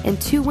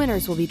 and 2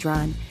 winners will be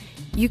drawn.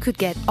 You could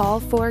get all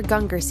 4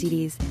 Gungor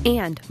CDs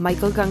and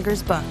Michael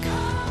Gungor's book.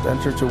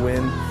 Enter to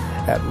win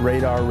at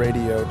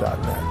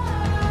radarradio.net.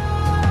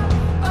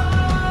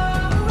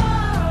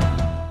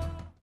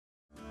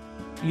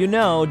 You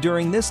know,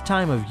 during this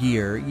time of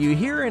year, you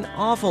hear an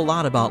awful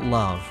lot about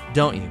love,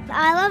 don't you?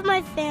 I love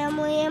my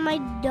family and my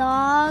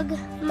dog,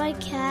 my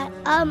cat.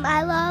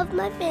 I love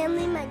my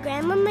family, my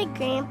grandma, my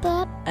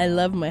grandpa. I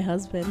love my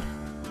husband.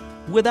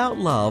 Without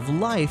love,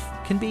 life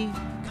can be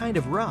kind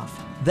of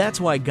rough.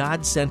 That's why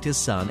God sent His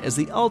Son as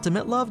the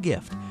ultimate love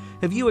gift.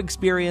 Have you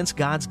experienced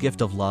God's gift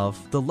of love,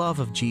 the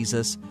love of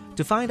Jesus?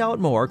 To find out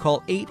more,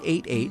 call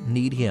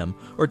 888-NEED-HIM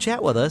or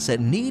chat with us at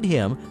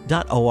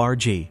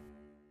needhim.org.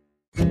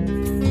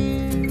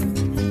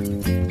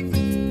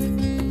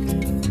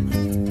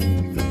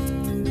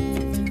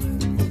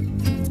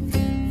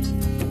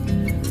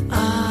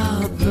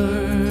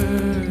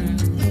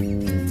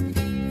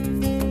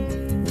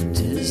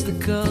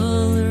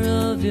 Color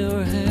of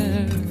your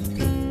hair,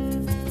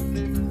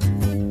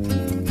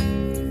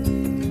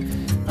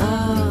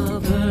 I'll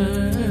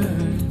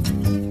burn.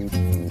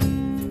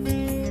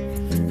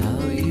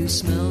 How you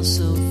smell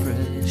so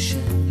fresh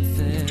and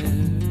fair,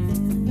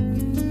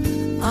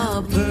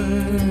 I'll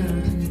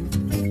burn.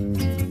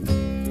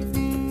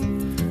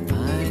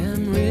 I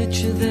am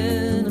richer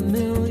than a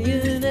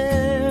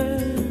millionaire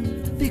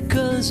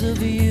because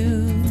of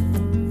you,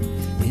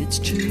 it's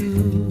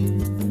true.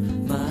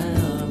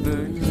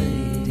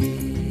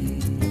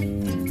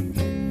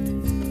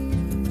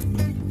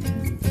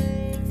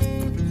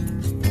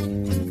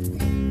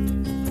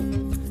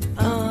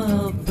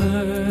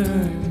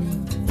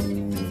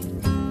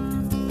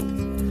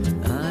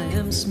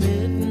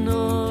 Smitten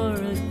o'er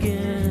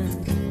again,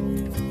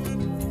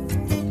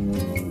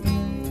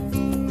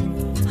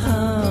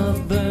 I'll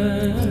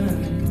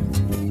burn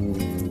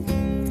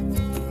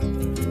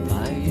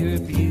by your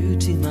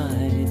beauty,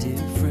 my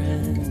dear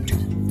friend.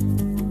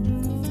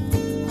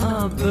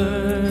 I'll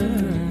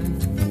burn,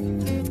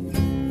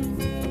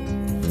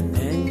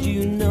 and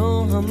you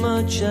know how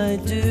much I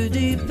do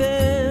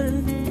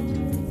depend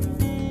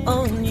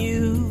on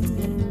you.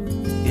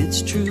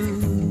 It's true,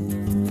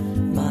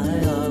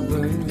 my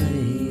Auburn lady.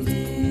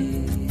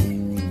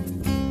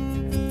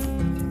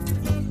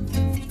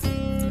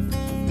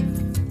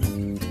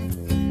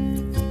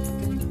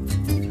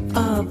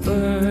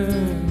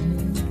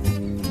 Burn,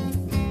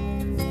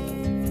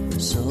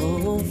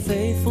 so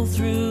faithful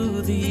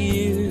through the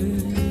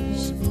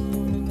years.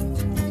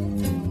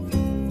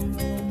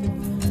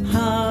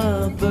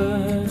 I'll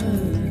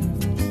burn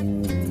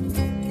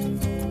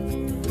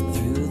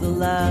through the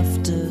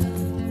laughter,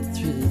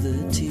 through the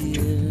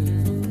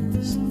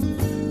tears.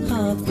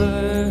 I'll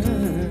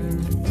burn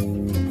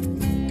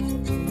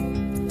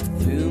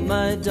through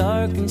my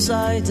darkened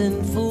sight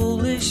and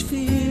foolish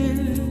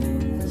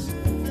fears.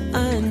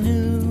 I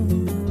knew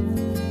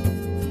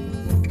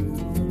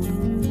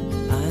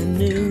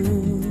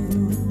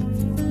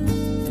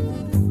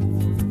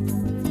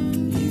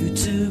you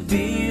to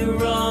be a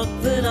rock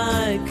that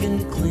I can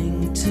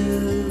cling to.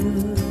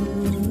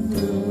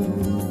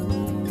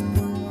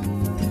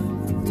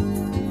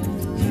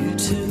 You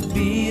to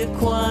be a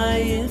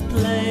quiet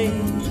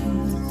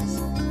place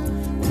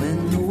when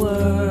the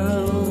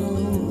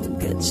world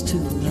gets too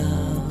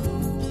loud.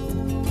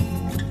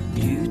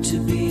 You to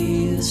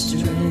be a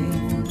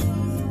strength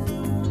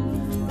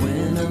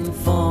when I'm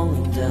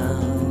falling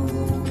down.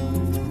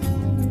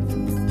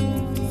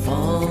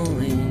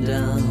 Falling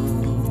down.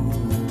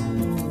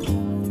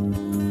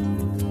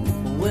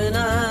 When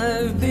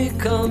I've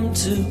become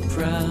too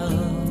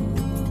proud,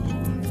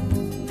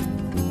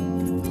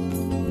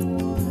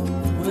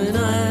 when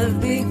I've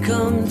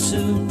become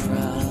too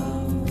proud.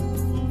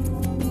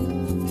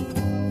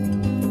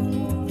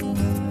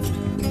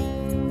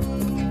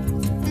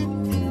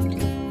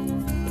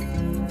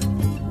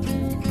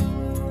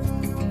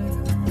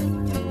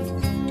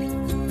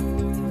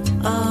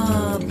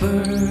 I'll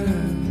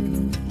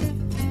burn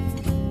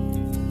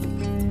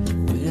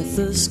with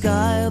the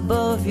sky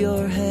above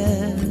your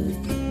head.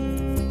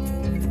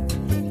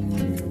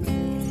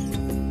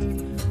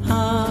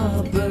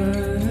 I'll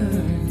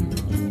burn,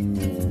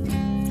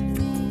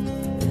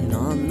 and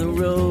on the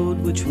road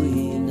which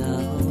we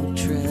now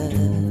tread,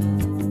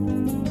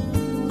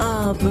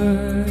 I'll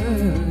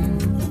burn.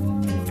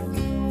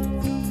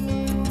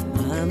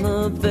 I'm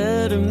a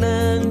better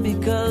man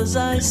because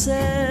I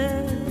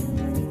said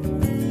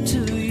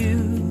to you,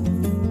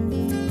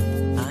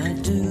 I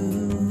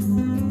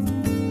do.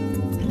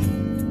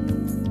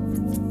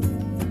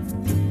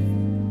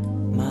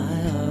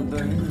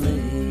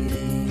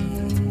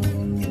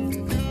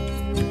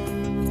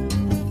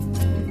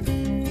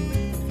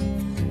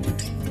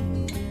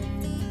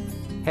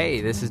 Hey,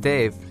 this is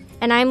Dave.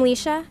 And I'm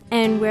Leisha,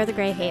 and we're the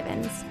Grey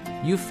Havens.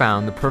 You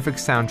found the perfect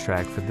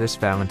soundtrack for this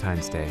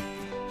Valentine's Day.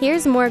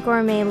 Here's more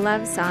gourmet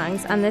love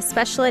songs on this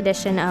special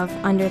edition of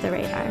Under the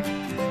Radar.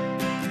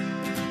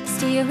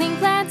 Stealing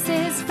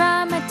glances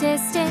from a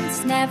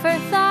distance, never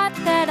thought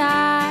that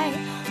I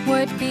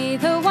would be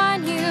the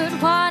one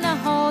you'd want to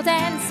hold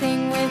and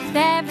sing with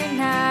every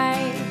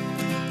night.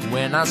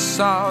 When I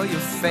saw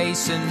your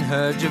face and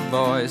heard your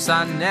voice,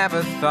 I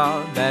never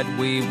thought that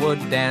we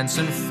would dance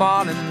and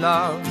fall in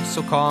love.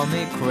 So call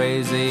me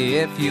crazy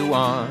if you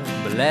want,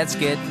 but let's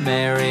get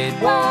married.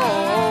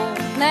 Whoa,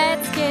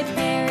 let's get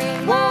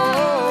married.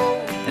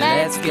 Whoa,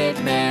 let's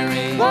get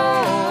married.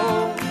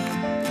 Whoa,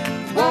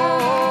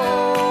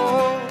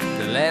 whoa,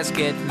 let's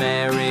get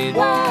married.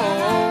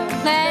 Whoa,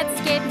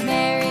 let's get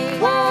married.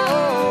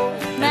 Whoa,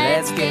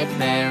 let's get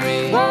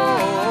married.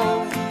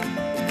 Whoa,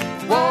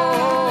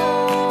 whoa.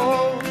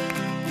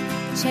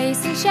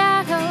 Chasing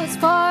shadows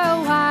for a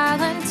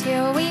while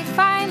until we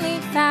finally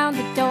found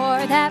the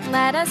door that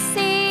let us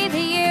see the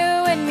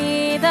you and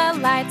me the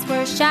lights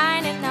were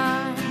shining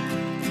on.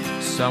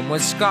 Some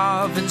would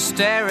scoff and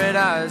stare at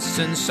us,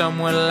 and some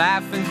would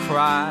laugh and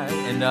cry,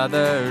 and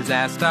others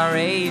asked our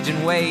age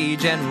and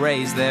wage and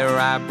raised their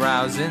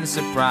eyebrows in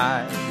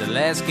surprise. So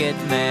let's get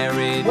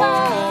married.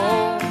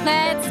 Whoa,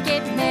 let's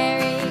get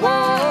married.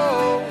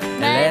 Whoa,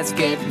 let's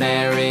get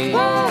married.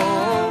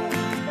 Whoa,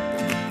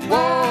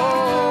 whoa,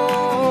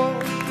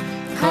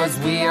 'cause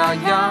we are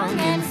young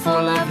and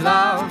full of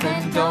love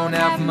and don't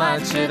have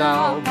much at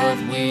all, but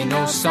we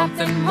know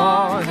something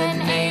more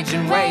than age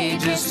and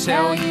wages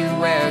tell you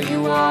where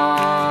you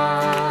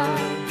are.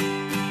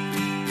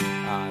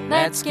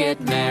 Let's get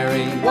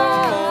married.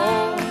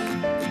 Whoa,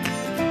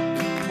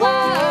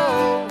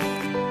 whoa,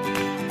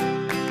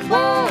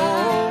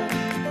 whoa,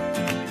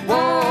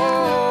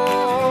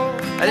 whoa.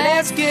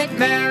 Let's get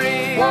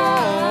married.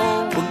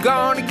 Whoa, we're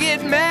gonna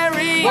get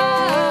married.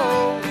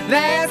 Whoa,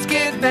 let's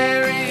get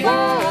married.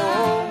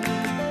 Whoa,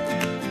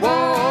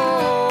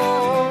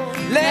 whoa,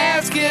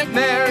 let's get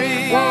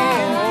married.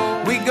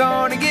 Whoa, we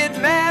gonna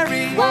get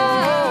married.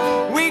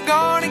 Whoa, we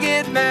gonna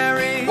get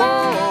married.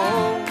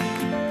 Whoa,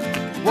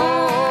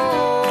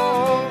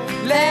 whoa,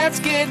 let's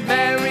get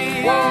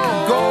married.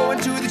 Whoa, going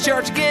to the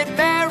church, get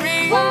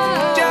married.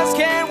 Whoa, just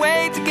can't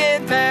wait to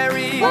get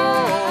married.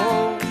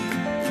 Whoa,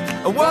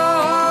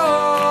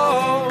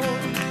 whoa.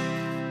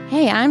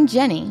 Hey, I'm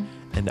Jenny.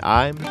 And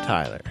I'm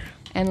Tyler.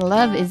 And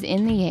love is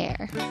in the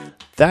air.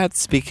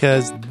 That's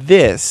because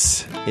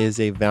this is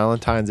a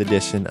Valentine's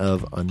edition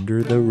of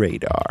Under the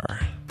Radar.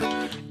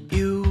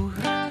 You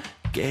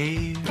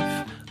gave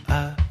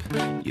up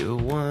your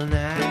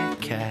one-eyed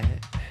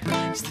cat.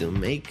 Still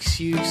makes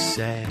you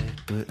sad,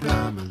 but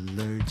I'm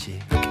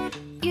allergic.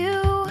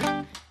 You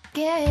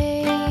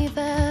gave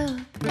up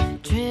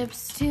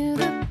trips to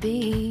the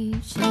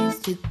beach.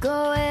 Used to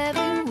go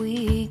every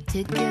week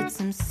to get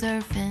some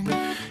surfing.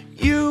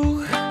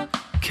 You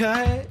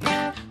cut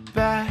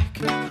back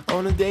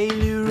on a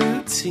daily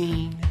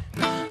routine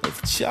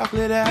of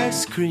chocolate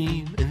ice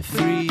cream and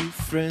 3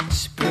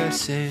 French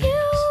presses.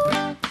 You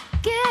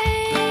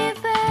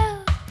gave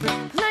up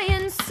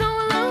playing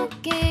solo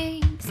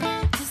games.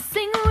 To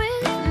sing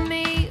with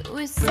me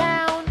would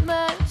sound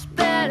much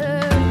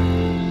better.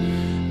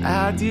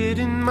 I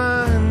didn't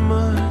mind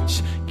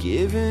much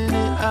giving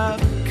it up,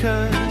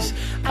 'cause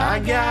I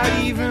got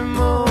even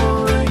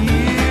more of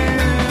you.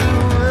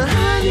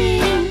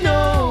 Honey,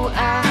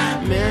 I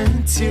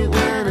meant it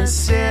when I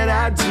said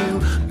I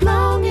do.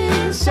 Long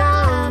as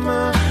I'm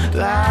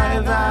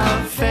alive,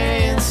 I'll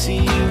fancy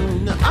you.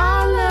 Now,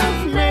 our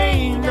love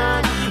may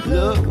not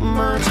look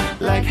much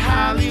like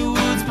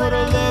Hollywood's, but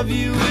I love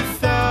you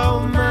with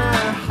all my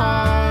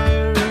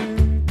heart.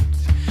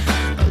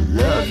 I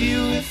love you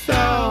with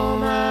all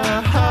my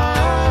heart.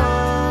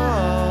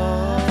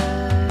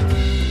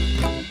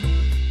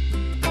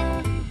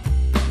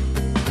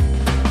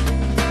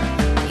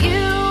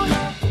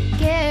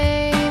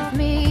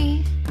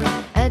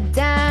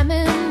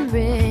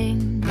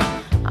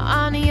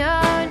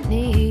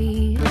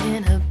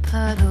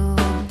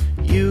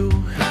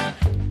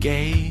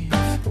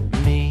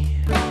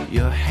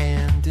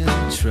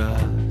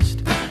 Trust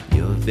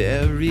your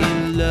very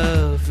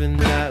love, and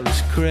that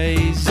was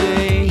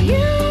crazy.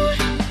 You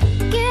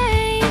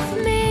gave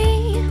me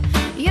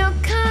your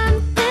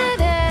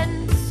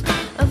confidence,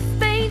 a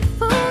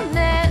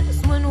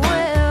faithfulness when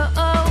we're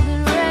old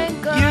and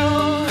wrinkled. You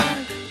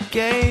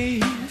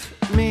gave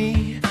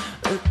me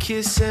a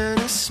kiss and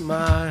a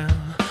smile,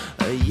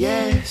 a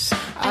yes,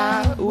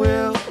 I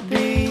will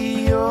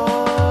be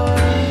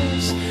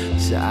yours.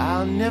 So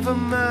I'll never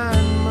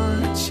mind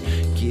much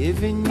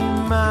giving you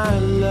my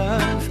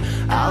love.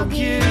 I'll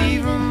give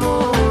even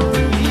more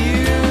of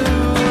you.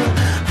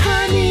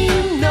 Honey,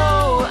 you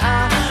know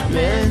I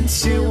meant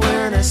it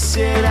when I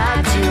said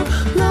I do.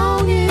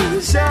 Long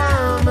as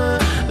I'm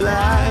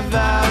alive,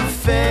 I'll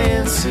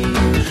fancy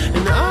you.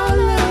 And our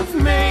love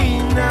may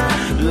not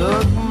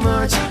look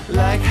much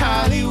like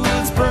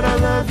Hollywood's, but I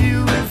love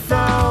you with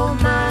all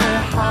my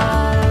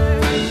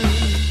heart.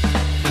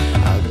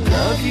 I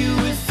love you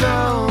with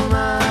all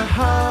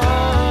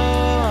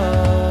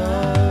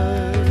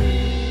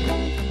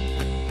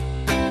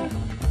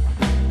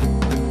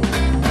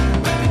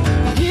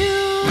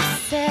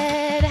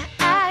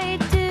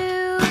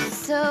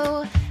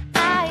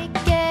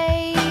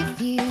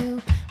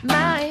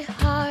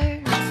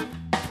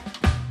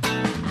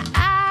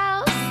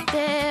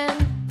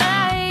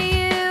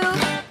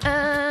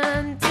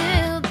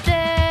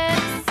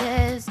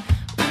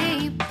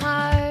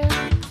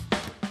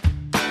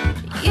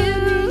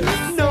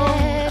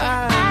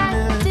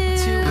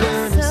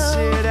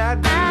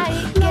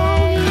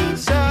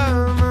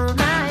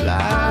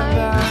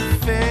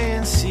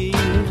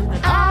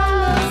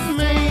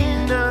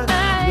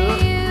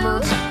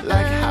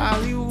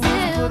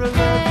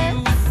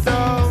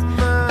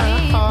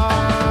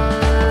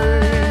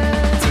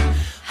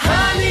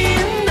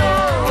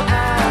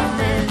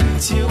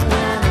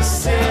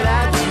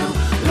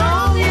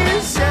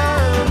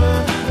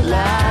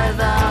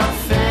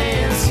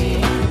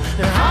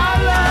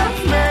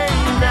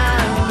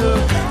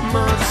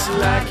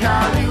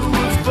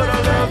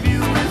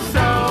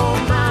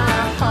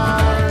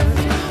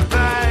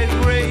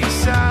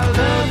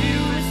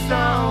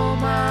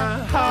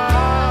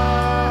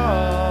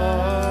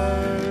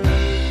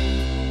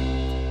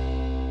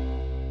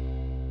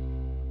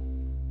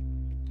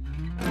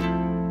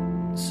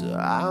So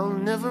I'll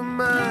never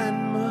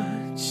mind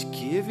much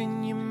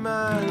giving you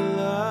my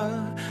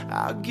love.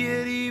 I'll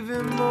get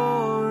even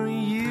more of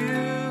you.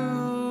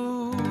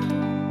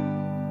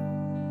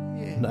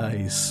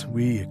 Nice.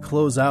 We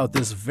close out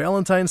this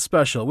Valentine's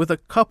special with a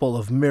couple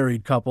of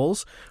married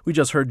couples. We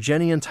just heard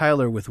Jenny and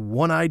Tyler with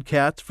One-Eyed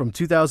Cat from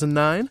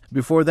 2009.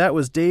 Before that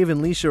was Dave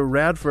and Leisha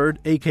Radford,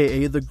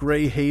 a.k.a. the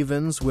Grey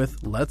Havens,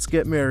 with Let's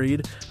Get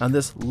Married on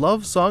this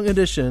love song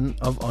edition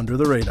of Under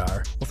the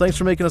Radar. Well, thanks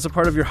for making us a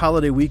part of your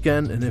holiday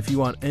weekend, and if you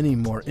want any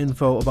more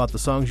info about the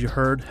songs you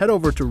heard, head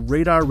over to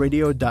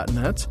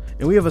radarradio.net,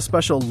 and we have a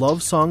special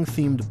love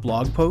song-themed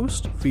blog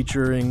post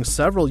featuring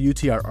several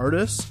UTR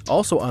artists,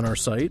 also on our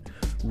site,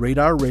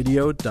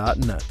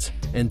 radarradio.net.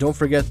 And don't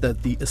forget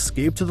that the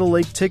Escape to the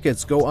Lake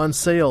tickets go on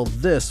sale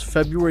this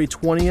February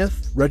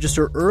 20th.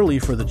 Register early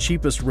for the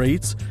cheapest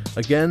rates.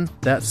 Again,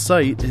 that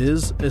site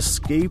is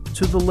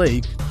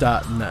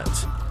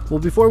escapetothelake.net. Well,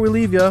 before we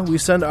leave you, we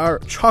send our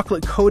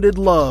chocolate-coated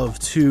love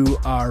to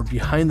our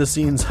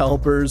behind-the-scenes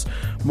helpers,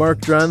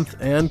 Mark Drenth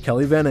and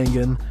Kelly Van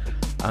Engen.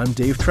 I'm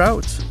Dave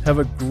Trout. Have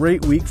a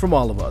great week from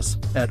all of us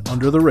at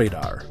Under the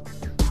Radar.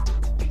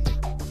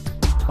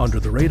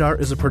 Under the Radar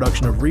is a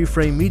production of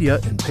Reframe Media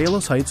in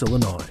Palos Heights,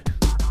 Illinois.